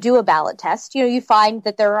sometimes when you do a ballot test, you find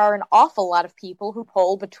that there are an awful lot of people who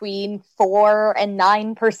poll between 4 and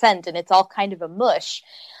 9%, and it's all kind of a mush.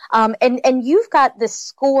 And you've got this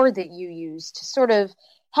score that you use to sort of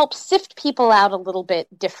help sift people out a little bit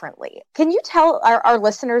differently. Can you tell our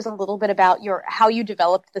listeners a little bit about how you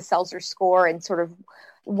developed the Seltzer score and sort of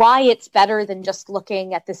why it's better than just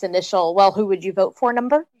looking at this initial, well, who would you vote for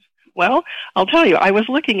number? Well, I'll tell you, I was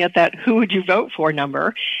looking at that who would you vote for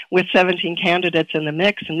number with 17 candidates in the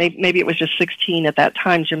mix, and maybe it was just 16 at that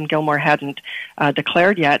time. Jim Gilmore hadn't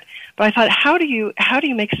declared yet. But I thought, how do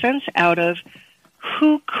you make sense out of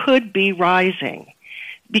who could be rising?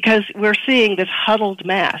 Because we're seeing this huddled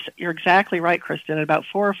mass. You're exactly right, Kristen, at about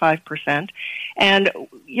 4 or 5%. And,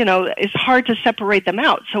 it's hard to separate them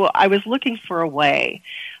out. So I was looking for a way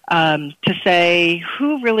to say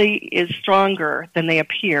who really is stronger than they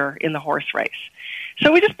appear in the horse race.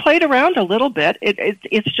 So we just played around a little bit.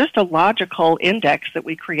 It's just a logical index that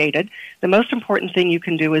we created. The most important thing you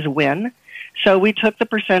can do is win. So we took the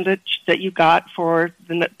percentage that you got for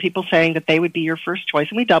the people saying that they would be your first choice,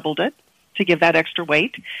 and we doubled it to give that extra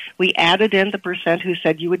weight. We added in the percent who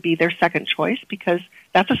said you would be their second choice, because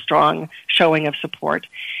that's a strong showing of support.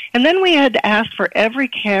 And then we had asked for every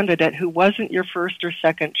candidate who wasn't your first or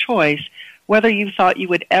second choice whether you thought you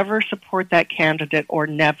would ever support that candidate or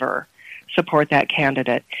never support that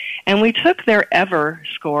candidate. And we took their ever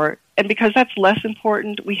score, and because that's less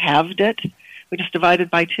important, we halved it. We just divided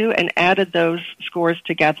by 2 and added those scores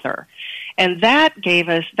together. And that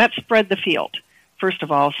spread the field, first of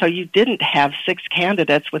all. So you didn't have 6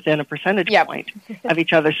 candidates within a percentage point of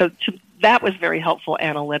each other. So that was very helpful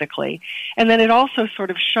analytically. And then it also sort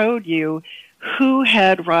of showed you who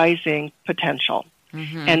had rising potential.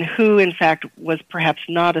 and who, in fact, was perhaps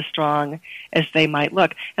not as strong as they might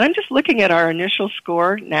look. And I'm just looking at our initial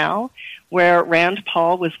score now, where Rand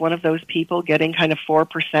Paul was one of those people getting kind of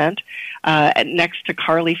 4%, next to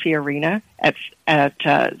Carly Fiorina that's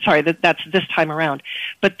this time around.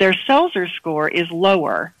 But their Seltzer score is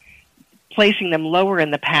lower, placing them lower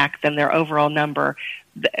in the pack than their overall number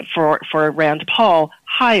for Rand Paul,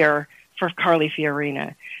 higher for Carly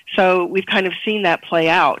Fiorina. So we've kind of seen that play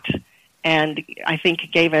out, and I think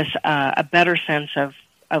it gave us a better sense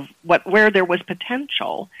of where there was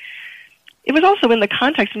potential. It was also in the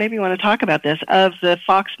context, maybe you want to talk about this, of the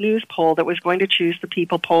Fox News poll that was going to choose the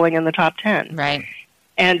people polling in the top 10. Right.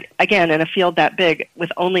 And again, in a field that big,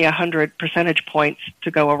 with only 100 percentage points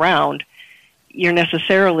to go around, you're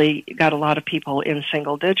necessarily got a lot of people in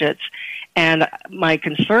single digits. And my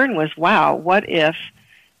concern was, wow, what if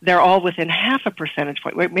they're all within half a percentage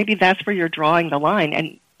point? Maybe that's where you're drawing the line.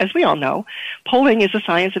 And as we all know, polling is a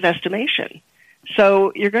science of estimation.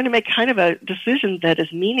 So you're going to make kind of a decision that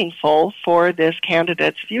is meaningful for this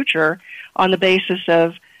candidate's future on the basis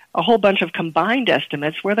of a whole bunch of combined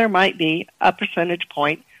estimates where there might be a percentage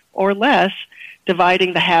point or less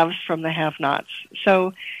dividing the haves from the have-nots.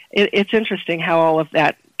 So it's interesting how all of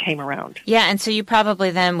that came around. Yeah, and so you probably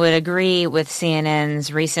then would agree with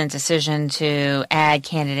CNN's recent decision to add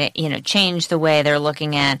change the way they're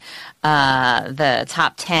looking at the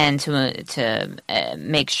top 10 to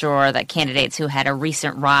make sure that candidates who had a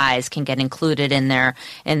recent rise can get included in their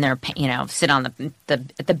sit on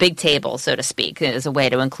the big table, so to speak, as a way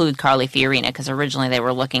to include Carly Fiorina, because originally they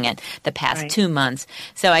were looking at the past 2 months.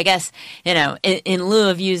 So I guess, in lieu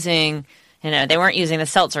of using they weren't using the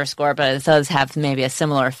Seltzer score, but it does have maybe a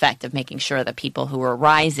similar effect of making sure that people who were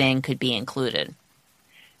rising could be included.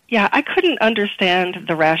 Yeah, I couldn't understand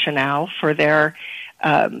the rationale for their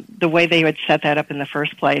the way they had set that up in the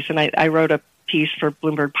first place. And I wrote a piece for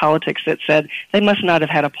Bloomberg Politics that said they must not have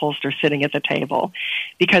had a pollster sitting at the table.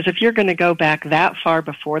 Because if you're going to go back that far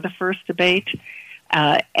before the first debate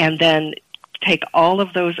and then take all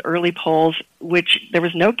of those early polls, which there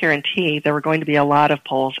was no guarantee there were going to be a lot of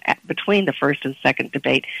polls between the first and second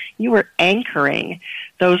debate, you were anchoring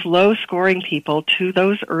those low-scoring people to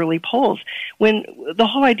those early polls, when the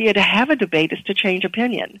whole idea to have a debate is to change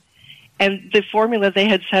opinion. And the formula they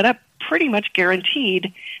had set up pretty much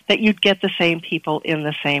guaranteed that you'd get the same people in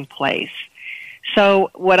the same place.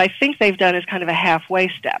 So what I think they've done is kind of a halfway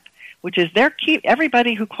step, which is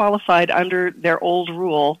everybody who qualified under their old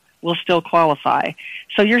rule will still qualify.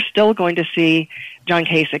 So you're still going to see John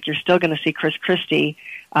Kasich, you're still going to see Chris Christie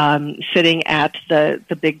sitting at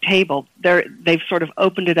the big table. They've sort of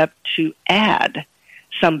opened it up to add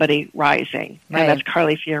somebody rising, and that's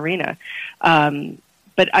Carly Fiorina.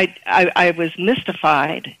 But I was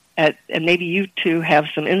mystified and maybe you two have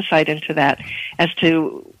some insight into that, as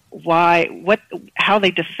to how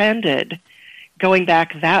they defended going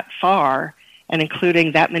back that far and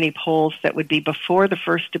including that many polls that would be before the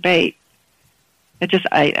first debate.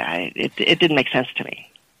 It didn't make sense to me.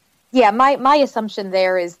 Yeah, my assumption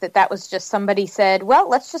there is that was just somebody said, well,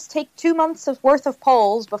 let's just take 2 months worth of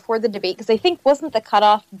polls before the debate, because I think wasn't the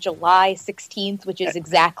cutoff July 16th, which is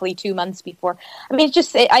exactly 2 months before. I mean,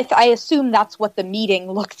 I assume that's what the meeting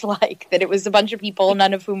looked like, that it was a bunch of people,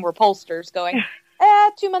 none of whom were pollsters, going,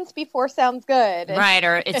 2 months before sounds good. Right,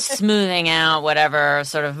 or it's smoothing out whatever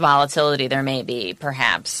sort of volatility there may be,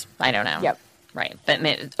 perhaps. I don't know. Yep. Right, but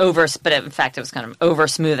in fact, it was kind of over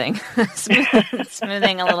smoothing,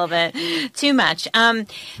 smoothing a little bit too much.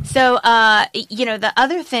 So the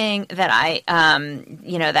other thing that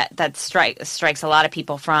that strikes a lot of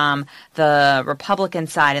people from the Republican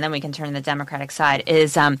side, and then we can turn to the Democratic side,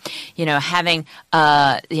 is having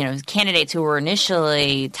candidates who were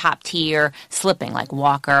initially top tier slipping, like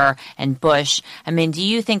Walker and Bush. I mean, do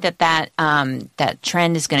you think that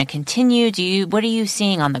trend is going to continue? What are you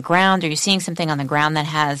seeing on the ground? Are you seeing something on the ground that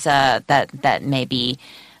has that may be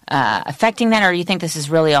affecting that, or do you think this is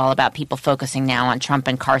really all about people focusing now on Trump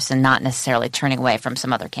and Carson, not necessarily turning away from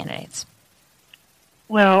some other candidates?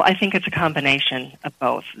 Well, I think it's a combination of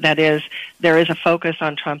both. That is, there is a focus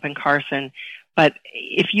on Trump and Carson, but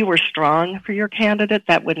if you were strong for your candidate,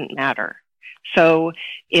 that wouldn't matter. So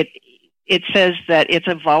it says that it's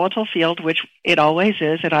a volatile field, which it always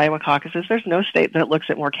is at Iowa caucuses. There's no state that looks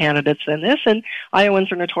at more candidates than this, and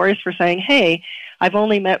Iowans are notorious for saying, hey, I've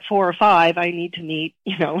only met 4 or 5. I need to meet,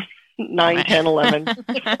 9, 10, 11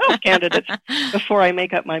 candidates before I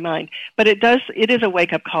make up my mind. But it is a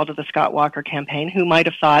wake-up call to the Scott Walker campaign, who might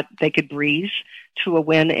have thought they could breeze to a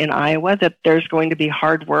win in Iowa, that there's going to be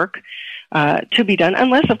hard work to be done,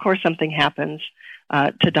 unless, of course, something happens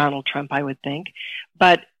to Donald Trump, I would think.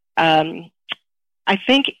 But I I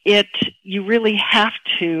think you really have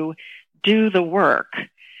to do the work.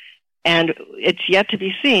 And it's yet to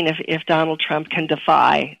be seen if Donald Trump can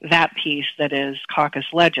defy that piece that is caucus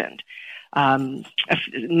legend.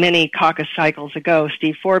 Many caucus cycles ago,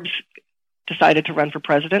 Steve Forbes decided to run for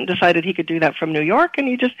president, decided he could do that from New York, and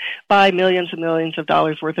he just buy millions and millions of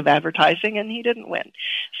dollars worth of advertising, and he didn't win.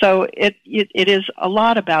 So it is a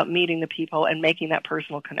lot about meeting the people and making that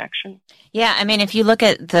personal connection. Yeah, I mean, if you look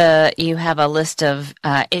at you have a list of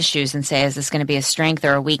issues and say, is this going to be a strength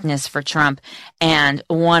or a weakness for Trump? And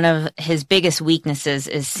one of his biggest weaknesses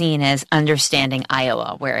is seen as understanding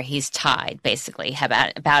Iowa, where he's tied, basically,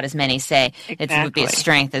 about as many say exactly. It would be a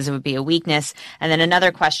strength as it would be a weakness. And then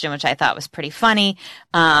another question, which I thought was pretty funny,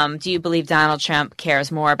 do you believe Donald Trump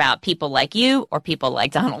cares more about people like you or people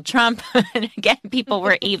like Donald Trump? And again, people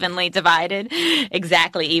were evenly divided,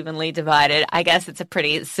 exactly evenly divided. I guess it's a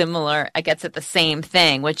pretty similar, I guess it's the same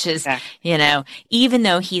thing, which is, even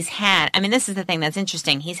though he's had, I mean, this is the thing that's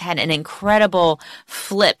interesting. He's had an incredible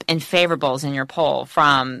flip in favorables in your poll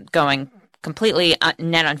from going completely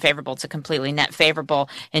net unfavorable to completely net favorable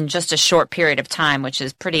in just a short period of time, which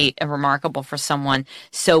is pretty remarkable for someone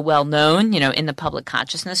so well known, in the public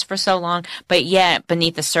consciousness for so long. But yet,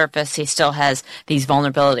 beneath the surface, he still has these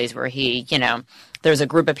vulnerabilities where he, there's a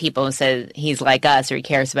group of people who say he's like us or he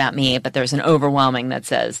cares about me, but there's an overwhelming that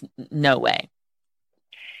says no way.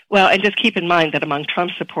 Well, and just keep in mind that among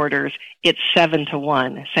Trump supporters, it's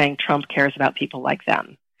 7-1 saying Trump cares about people like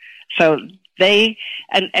them. So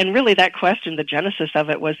and really that question, the genesis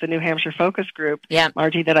of it was the New Hampshire focus group,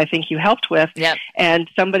 Margie, that I think you helped with. Yep. And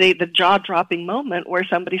the jaw-dropping moment where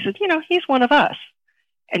somebody said, he's one of us.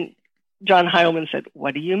 And John Heilman said,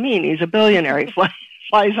 what do you mean? He's a billionaire. He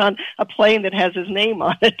flies on a plane that has his name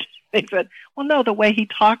on it. They said, well, no, the way he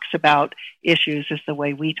talks about issues is the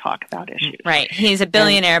way we talk about issues. Right. He's a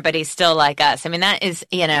billionaire, but he's still like us. I mean, that is,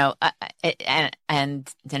 I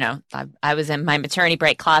was in my maternity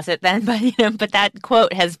break closet then, but that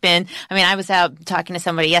quote has been, I was out talking to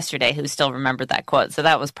somebody yesterday who still remembered that quote. So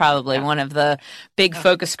that was probably one of the big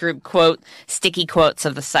focus group sticky quotes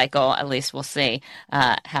of the cycle. At least we'll see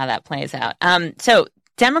how that plays out. So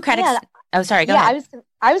Democratic. Yeah. Oh, sorry. Go ahead.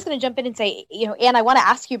 I was going to jump in and say, Ann, I want to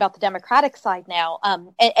ask you about the Democratic side now,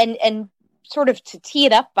 and sort of to tee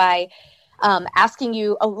it up by asking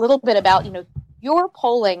you a little bit about, your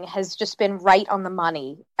polling has just been right on the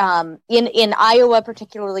money. In Iowa,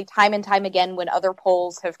 particularly, time and time again, when other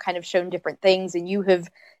polls have kind of shown different things, and you have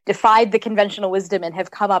defied the conventional wisdom and have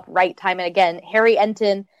come up right time and again. Harry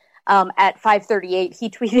Enton at 5:38, he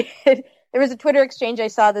tweeted, there was a Twitter exchange I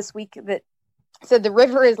saw this week that said the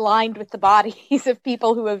river is lined with the bodies of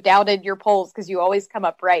people who have doubted your polls because you always come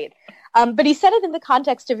up right. But he said it in the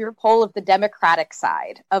context of your poll of the Democratic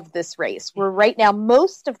side of this race, where right now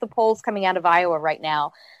most of the polls coming out of Iowa right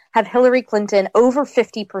now have Hillary Clinton over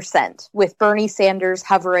 50%, with Bernie Sanders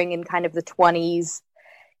hovering in kind of the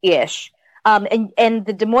 20s-ish. And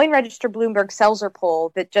the Des Moines Register-Bloomberg Seltzer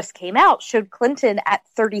poll that just came out showed Clinton at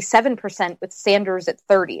 37% with Sanders at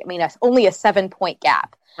 30%. That's only a 7-point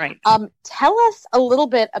gap. Right. Tell us a little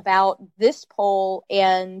bit about this poll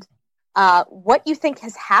and what you think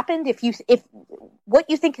has happened, if what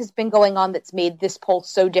you think has been going on that's made this poll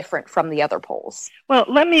so different from the other polls. Well,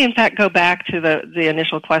 let me in fact go back to the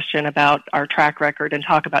initial question about our track record and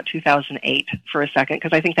talk about 2008 for a second,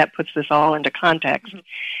 because I think that puts this all into context. Mm-hmm.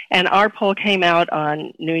 And our poll came out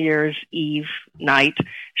on New Year's Eve night,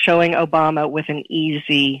 showing Obama with an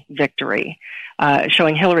easy victory,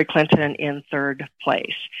 showing Hillary Clinton in third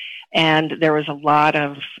place. And there was a lot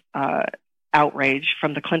of outrage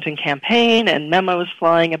from the Clinton campaign and memos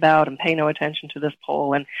flying about and pay no attention to this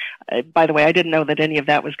poll. And by the way, I didn't know that any of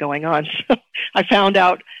that was going on. So I found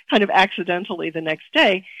out kind of accidentally the next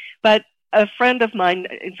day. But a friend of mine,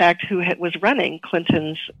 in fact, who was running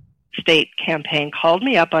Clinton's state campaign called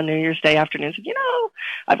me up on New Year's Day afternoon and said,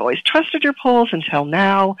 I've always trusted your polls until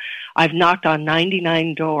now. I've knocked on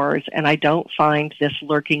 99 doors and I don't find this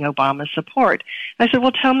lurking Obama support. And I said,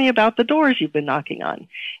 well, tell me about the doors you've been knocking on.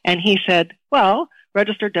 And he said, well,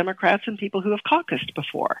 registered Democrats and people who have caucused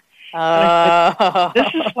before. Said, this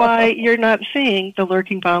is why you're not seeing the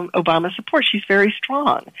lurking Obama support. She's very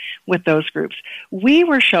strong with those groups. We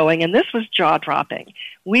were showing, and this was jaw-dropping,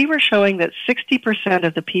 we were showing that 60%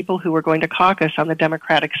 of the people who were going to caucus on the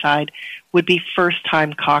Democratic side would be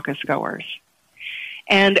first-time caucus goers.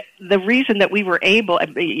 And the reason that we were able,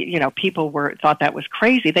 people thought that was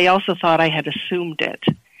crazy. They also thought I had assumed it.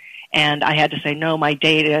 And I had to say, no, my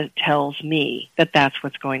data tells me that that's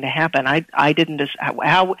what's going to happen. I didn't.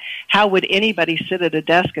 How would anybody sit at a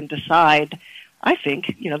desk and decide I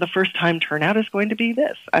think, the first-time turnout is going to be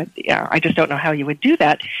this. I just don't know how you would do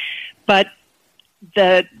that. But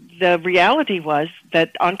the reality was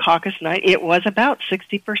that on caucus night, it was about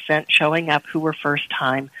 60% showing up who were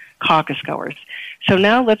first-time caucus goers. So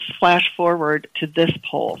now let's flash forward to this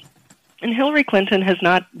poll. And Hillary Clinton has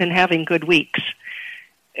not been having good weeks,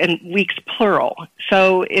 and weeks plural.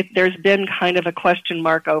 So there's been kind of a question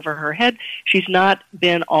mark over her head. She's not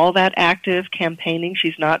been all that active campaigning.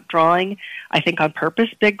 She's not drawing, I think on purpose,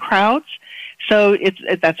 big crowds. So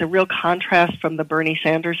that's a real contrast from the Bernie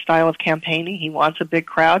Sanders style of campaigning. He wants a big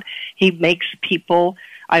crowd. He makes people,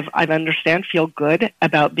 I understand, feel good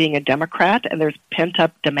about being a Democrat, and there's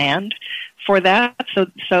pent-up demand for that.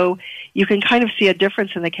 So you can kind of see a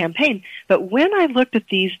difference in the campaign. But when I looked at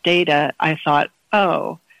these data, I thought,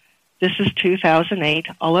 oh, this is 2008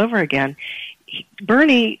 all over again.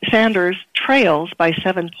 Bernie Sanders trails by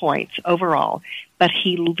 7 points overall, but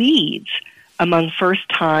he leads among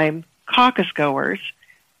first-time caucus goers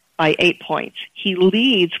by 8 points. He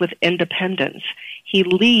leads with independents. He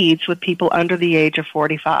leads with people under the age of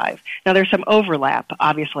 45. Now, there's some overlap,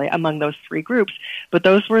 obviously, among those three groups, but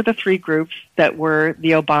those were the three groups that were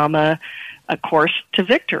the Obama course to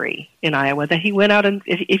victory in Iowa, that he went out and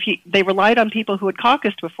they relied on people who had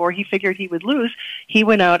caucused before, he figured he would lose. He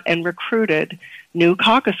went out and recruited new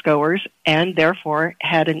caucus goers and therefore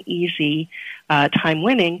had an easy time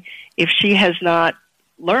winning. If she has not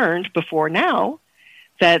learned before now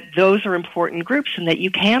that those are important groups and that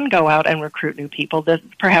you can go out and recruit new people, that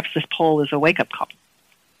perhaps this poll is a wake-up call.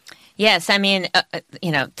 Yes, I mean,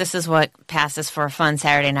 this is what passes for a fun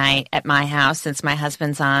Saturday night at my house, since my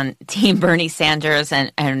husband's on Team Bernie Sanders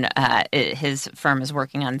and his firm is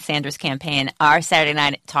working on the Sanders campaign. Our Saturday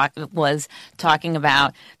night talk was talking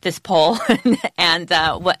about this poll and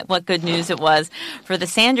what good news it was for the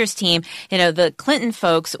Sanders team. The Clinton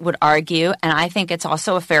folks would argue, and I think it's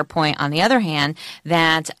also a fair point on the other hand,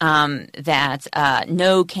 that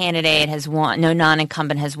no candidate has won, no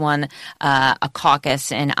non-incumbent has won a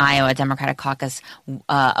caucus in Iowa, a Democratic caucus,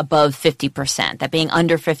 above 50%. That being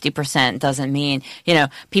under 50% doesn't mean,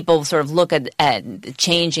 people sort of look at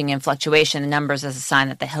changing and fluctuation in numbers as a sign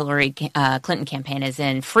that the Hillary Clinton campaign is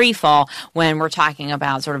in free fall, when we're talking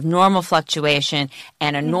about sort of normal fluctuation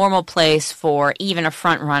and a normal place for even a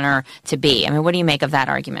front runner to be. I mean, what do you make of that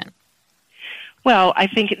argument? Well, I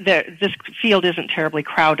think that this field isn't terribly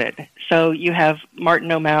crowded. So you have Martin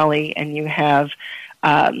O'Malley and you have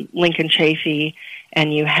Lincoln Chafee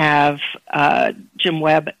and you have Jim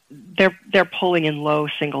Webb. They're polling in low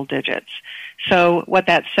single digits. So what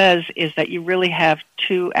that says is that you really have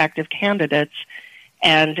two active candidates,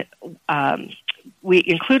 and we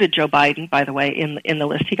included Joe Biden, by the way, in the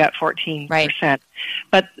list. He got 14%. Right.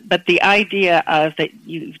 But the idea of that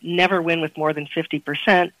you never win with more than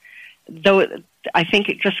 50%, though I think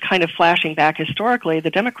it just kind of flashing back historically, the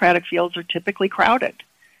Democratic fields are typically crowded.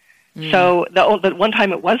 So the one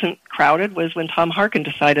time it wasn't crowded was when Tom Harkin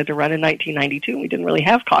decided to run in 1992. We didn't really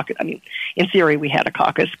have caucus. I mean, in theory, we had a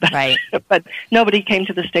caucus, but, right. but nobody came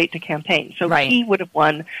to the state to campaign. So right. He would have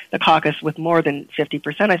won the caucus with more than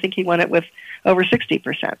 50%. I think he won it with over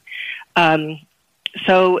 60%.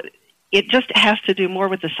 So it just has to do more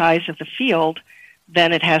with the size of the field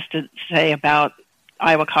than it has to say about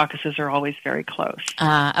Iowa caucuses are always very close.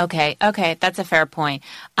 Okay, that's a fair point.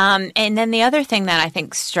 And then the other thing that I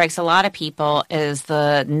think strikes a lot of people is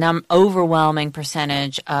the overwhelming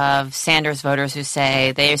percentage of Sanders voters who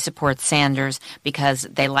say they support Sanders because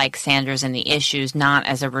they like Sanders and the issues, not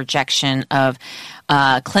as a rejection of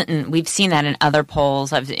Clinton. We've seen that in other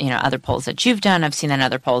polls. Other polls that you've done. I've seen that in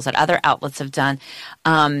other polls that other outlets have done.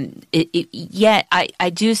 Yet I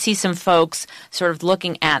do see some folks sort of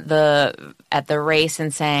looking at the race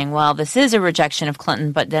and saying, well, this is a rejection of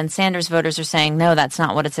Clinton, but then Sanders voters are saying, no, that's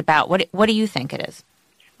not what it's about. What do you think it is?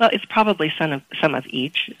 Well, it's probably some of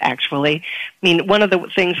each, actually. I mean, one of the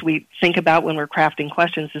things we think about when we're crafting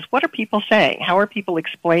questions is, what are people saying? How are people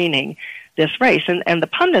explaining this race? And the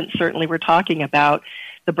pundits certainly were talking about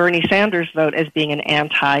the Bernie Sanders vote as being an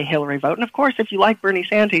anti-Hillary vote. And, of course, if you like Bernie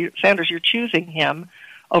Sanders, you're choosing him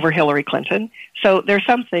over Hillary Clinton. So there's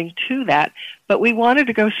something to that. But we wanted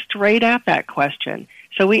to go straight at that question.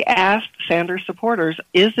 So we asked Sanders supporters,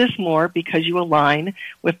 is this more because you align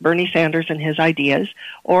with Bernie Sanders and his ideas,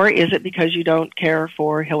 or is it because you don't care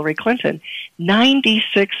for Hillary Clinton? 96%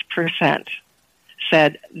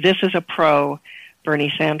 said this is a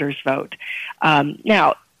pro-Bernie Sanders vote.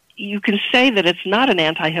 Now, you can say that it's not an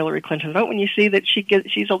anti-Hillary Clinton vote when you see that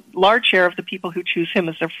she's a large share of the people who choose him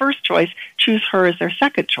as their first choice choose her as their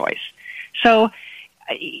second choice. So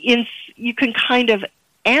you can kind of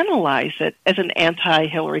analyze it as an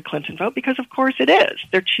anti-Hillary Clinton vote, because of course it is.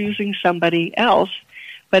 They're choosing somebody else,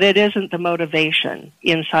 but it isn't the motivation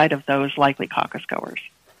inside of those likely caucus goers.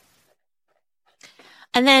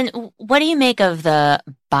 And then what do you make of the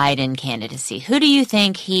Biden candidacy? Who do you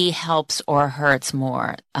think he helps or hurts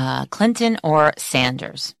more, Clinton or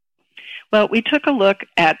Sanders? Well, we took a look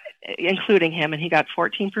at including him, and he got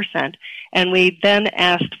 14%, and we then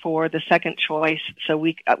asked for the second choice, so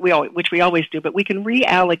which we always do, but we can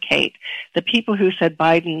reallocate the people who said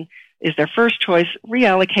Biden is their first choice,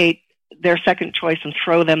 reallocate their second choice and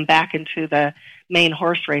throw them back into the main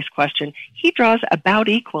horse race question. He draws about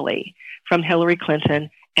equally from Hillary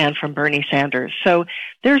Clinton and from Bernie Sanders. So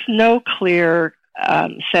there's no clear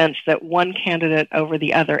sense that one candidate over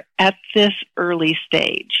the other at this early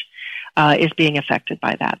stage is being affected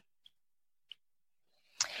by that.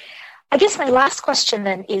 I guess my last question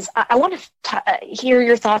then is, I want to hear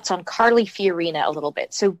your thoughts on Carly Fiorina a little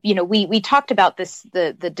bit. So, we talked about this,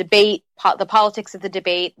 the debate, the politics of the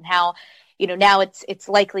debate, and how, now it's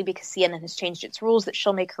likely because CNN has changed its rules that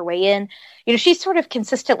she'll make her way in. She's sort of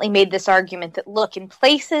consistently made this argument that, look, in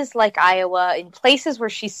places like Iowa, in places where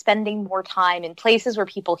she's spending more time, in places where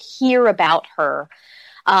people hear about her,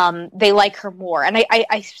 they like her more. And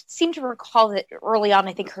I seem to recall that early on,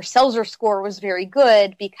 I think her Seltzer score was very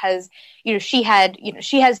good because, she's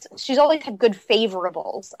always had good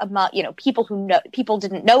favorables among, people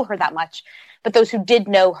didn't know her that much, but those who did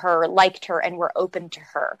know her liked her and were open to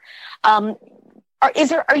her.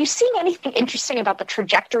 Are you seeing anything interesting about the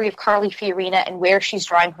trajectory of Carly Fiorina and where she's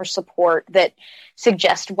drawing her support that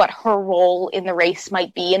suggest what her role in the race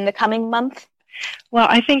might be in the coming month? Well,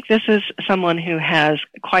 I think this is someone who has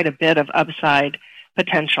quite a bit of upside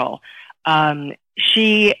potential.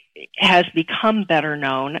 She has become better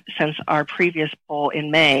known since our previous poll in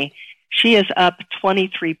May. She is up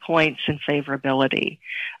 23 points in favorability.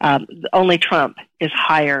 Only Trump is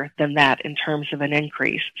higher than that in terms of an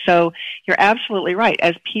increase. So you're absolutely right.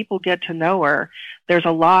 As people get to know her, there's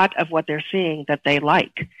a lot of what they're seeing that they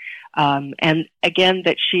like. And again,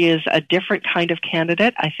 that she is a different kind of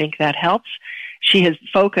candidate, I think that helps. She has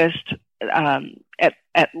focused,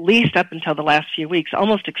 at least up until the last few weeks,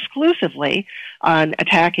 almost exclusively on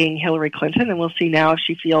attacking Hillary Clinton, and we'll see now if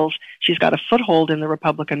she feels she's got a foothold in the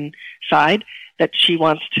Republican side, that she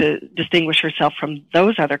wants to distinguish herself from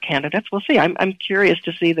those other candidates. We'll see. I'm curious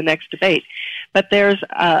to see the next debate. But there's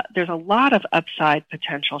a lot of upside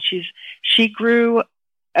potential. She grew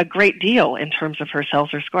a great deal in terms of her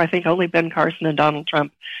Seltzer score. I think only Ben Carson and Donald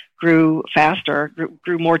Trump grew faster,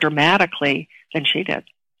 grew more dramatically than she did.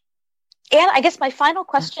 And I guess my final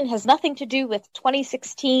question has nothing to do with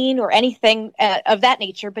 2016 or anything of that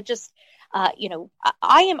nature, but just, I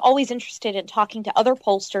am always interested in talking to other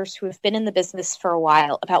pollsters who have been in the business for a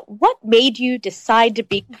while about what made you decide to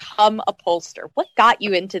become a pollster. What got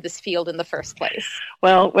you into this field in the first place?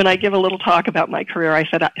 Well, when I give a little talk about my career, I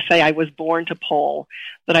say I was born to poll,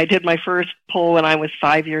 that I did my first poll when I was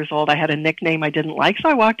 5 years old. I had a nickname I didn't like, so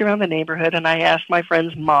I walked around the neighborhood and I asked my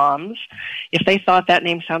friends' moms if they thought that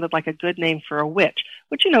name sounded like a good name for a witch,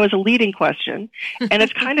 which, is a leading question, and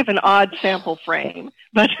it's kind of an odd sample frame,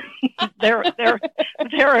 but there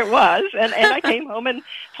it was, and I came home and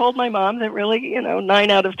told my mom that really,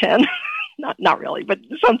 9 out of 10, not really, but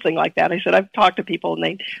something like that. I said, I've talked to people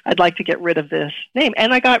and I'd like to get rid of this name,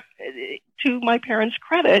 and I got, to my parents'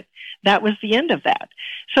 credit, that was the end of that.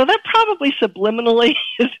 So that probably subliminally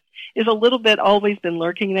is a little bit always been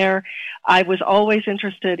lurking there. I was always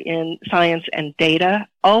interested in science and data,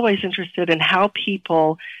 always interested in how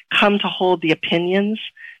people come to hold the opinions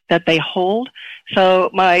that they hold. So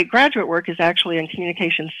my graduate work is actually in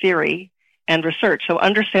communication theory and research. So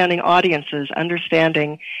understanding audiences,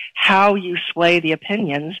 understanding how you sway the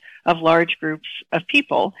opinions of large groups of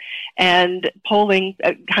people. And polling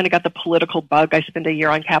kind of got the political bug. I spent a year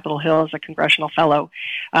on Capitol Hill as a congressional fellow.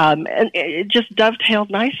 And it just dovetailed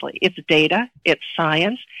nicely. It's data, it's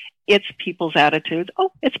science, it's people's attitudes.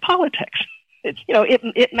 Oh, it's politics.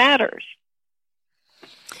 It matters.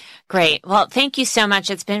 Great. Well, thank you so much.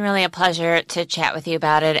 It's been really a pleasure to chat with you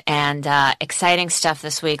about it, and exciting stuff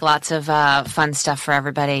this week. Lots of fun stuff for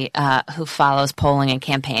everybody who follows polling and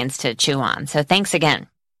campaigns to chew on. So thanks again.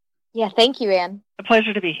 Yeah, thank you, Ann. A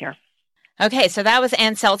pleasure to be here. Okay, so that was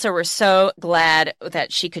Ann Seltzer. We're so glad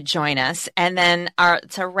that she could join us. And then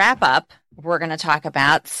to wrap up, we're going to talk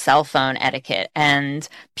about cell phone etiquette. And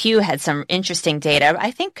Pew had some interesting data,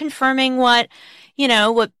 I think, confirming what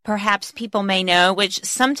perhaps people may know, which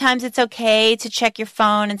sometimes it's okay to check your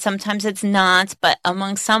phone and sometimes it's not. But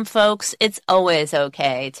among some folks, it's always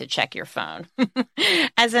okay to check your phone.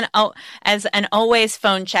 As an always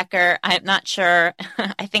phone checker, I'm not sure.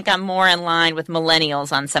 I think I'm more in line with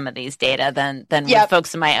millennials on some of these data than with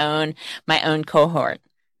folks in my own cohort.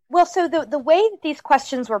 Well, so the way that these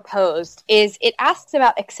questions were posed is it asks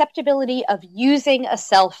about acceptability of using a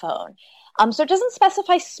cell phone. So it doesn't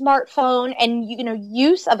specify smartphone and,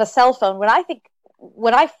 use of a cell phone. When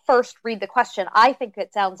I first read the question, I think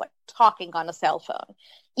it sounds like talking on a cell phone,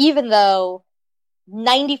 even though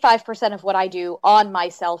 95% of what I do on my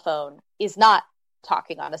cell phone is not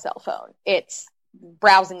talking on a cell phone. It's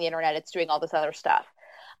browsing the internet. It's doing all this other stuff.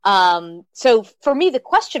 So for me, the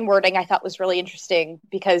question wording I thought was really interesting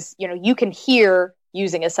because, you can hear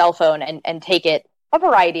using a cell phone and take it a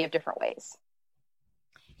variety of different ways.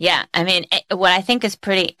 Yeah, I mean, what I think is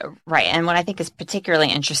pretty right, and what I think is particularly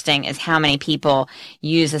interesting is how many people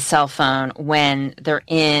use a cell phone when they're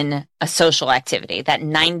in a social activity. That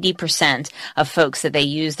 90% of folks that they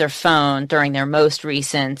use their phone during their most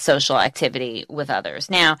recent social activity with others.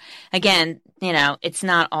 Now, again, it's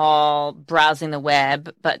not all browsing the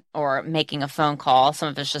web, or making a phone call. Some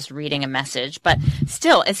of it's just reading a message, but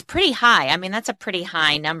still, it's pretty high. I mean, that's a pretty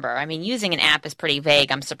high number. I mean, using an app is pretty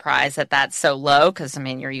vague. I'm surprised that that's so low because,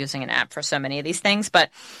 you're using an app for so many of these things, but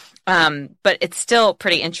it's still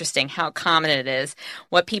pretty interesting how common it is.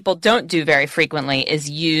 What people don't do very frequently is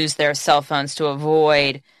use their cell phones to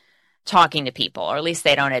avoid talking to people, or at least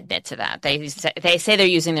they don't admit to that. They say they're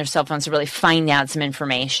using their cell phones to really find out some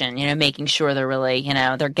information, making sure they're really,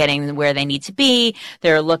 they're getting where they need to be.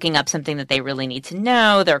 They're looking up something that they really need to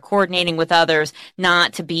know. They're coordinating with others,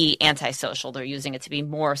 not to be antisocial. They're using it to be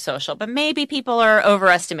more social. But maybe people are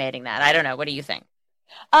overestimating that. I don't know. What do you think?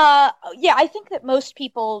 Yeah, I think that most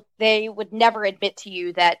people, they would never admit to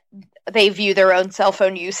you that they view their own cell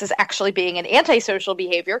phone use as actually being an antisocial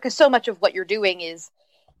behavior, because so much of what you're doing is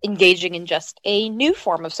engaging in just a new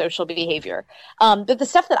form of social behavior. But the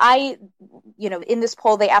stuff that in this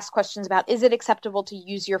poll, they asked questions about, is it acceptable to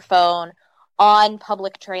use your phone on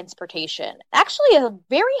public transportation? Actually, a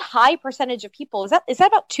very high percentage of people, is that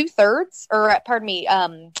about 2/3? Or, pardon me,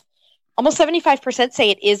 almost 75% say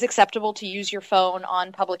it is acceptable to use your phone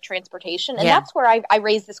on public transportation. And that's where I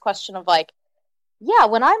raised this question of yeah,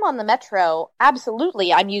 when I'm on the metro,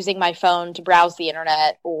 absolutely, I'm using my phone to browse the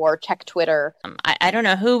internet or check Twitter. I don't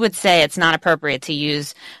know who would say it's not appropriate to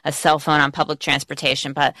use a cell phone on public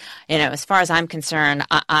transportation, but, as far as I'm concerned,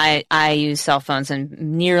 I use cell phones in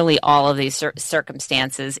nearly all of these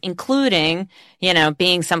circumstances, including,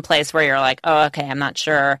 being someplace where you're like, oh, okay, I'm not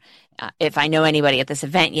sure if I know anybody at this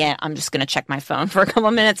event yet. I'm just going to check my phone for a couple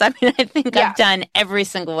of minutes. I think I've done every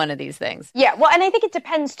single one of these things. Yeah, well, and I think it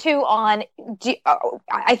depends, too, on,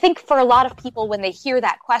 I think for a lot of people, when they hear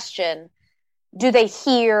that question, do they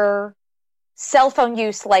hear cell phone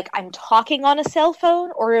use like I'm talking on a cell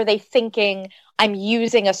phone, or are they thinking I'm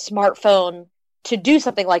using a smartphone to do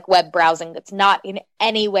something like web browsing that's not in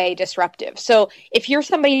any way disruptive? So if you're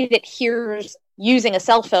somebody that hears using a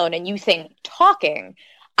cell phone and you think talking,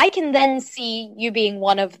 I can then see you being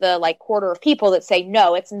one of the quarter of people that say,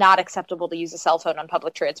 no, it's not acceptable to use a cell phone on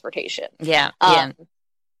public transportation. Yeah.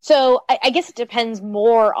 So I guess it depends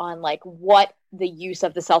more on what the use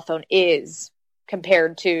of the cell phone is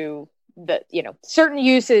compared to certain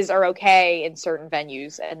uses are okay in certain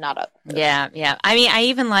venues and not others. Yeah. I mean, I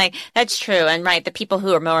even that's true. And right, the people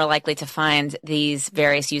who are more likely to find these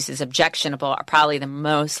various uses objectionable are probably the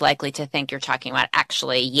most likely to think you're talking about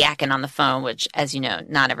actually yakking on the phone, which, as you know,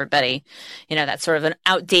 not everybody, that's sort of an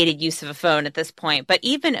outdated use of a phone at this point. But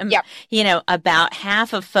even, about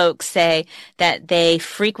half of folks say that they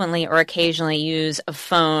frequently or occasionally use a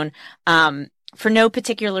phone, for no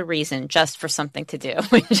particular reason, just for something to do,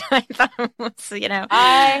 which I thought was,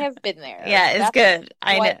 I have been there. Yeah, it's good.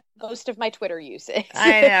 I know. Most of my Twitter usage.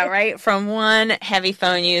 I know, right? From one heavy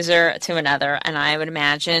phone user to another. And I would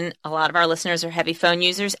imagine a lot of our listeners are heavy phone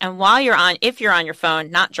users. And if you're on your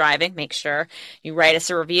phone, not driving, make sure you write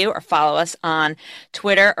us a review or follow us on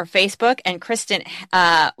Twitter or Facebook. And Kristen,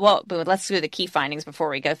 let's do the key findings before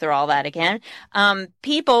we go through all that again.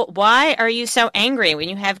 People, why are you so angry when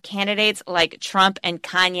you have candidates like Trump and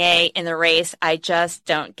Kanye in the race? I just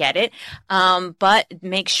don't get it. But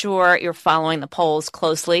make sure you're following the polls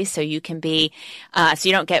closely, so you can be, so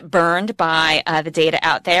you don't get burned by the data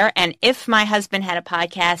out there. And if my husband had a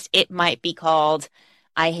podcast, it might be called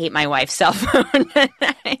I Hate My Wife's Cell Phone.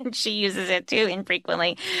 And she uses it too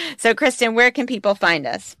infrequently. So, Kristen, where can people find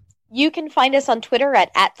us? You can find us on Twitter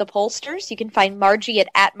at The Pollsters. You can find Margie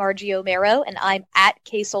at Margie O'Maro, and I'm at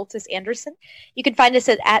K Soltis Anderson. You can find us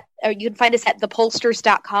at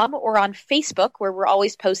thepollsters.com or on Facebook, where we're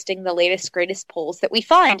always posting the latest, greatest polls that we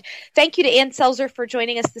find. Thank you to Ann Selzer for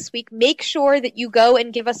joining us this week. Make sure that you go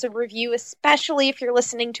and give us a review, especially if you're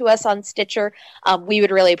listening to us on Stitcher. We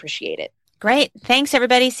would really appreciate it. Great. Thanks,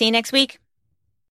 everybody. See you next week.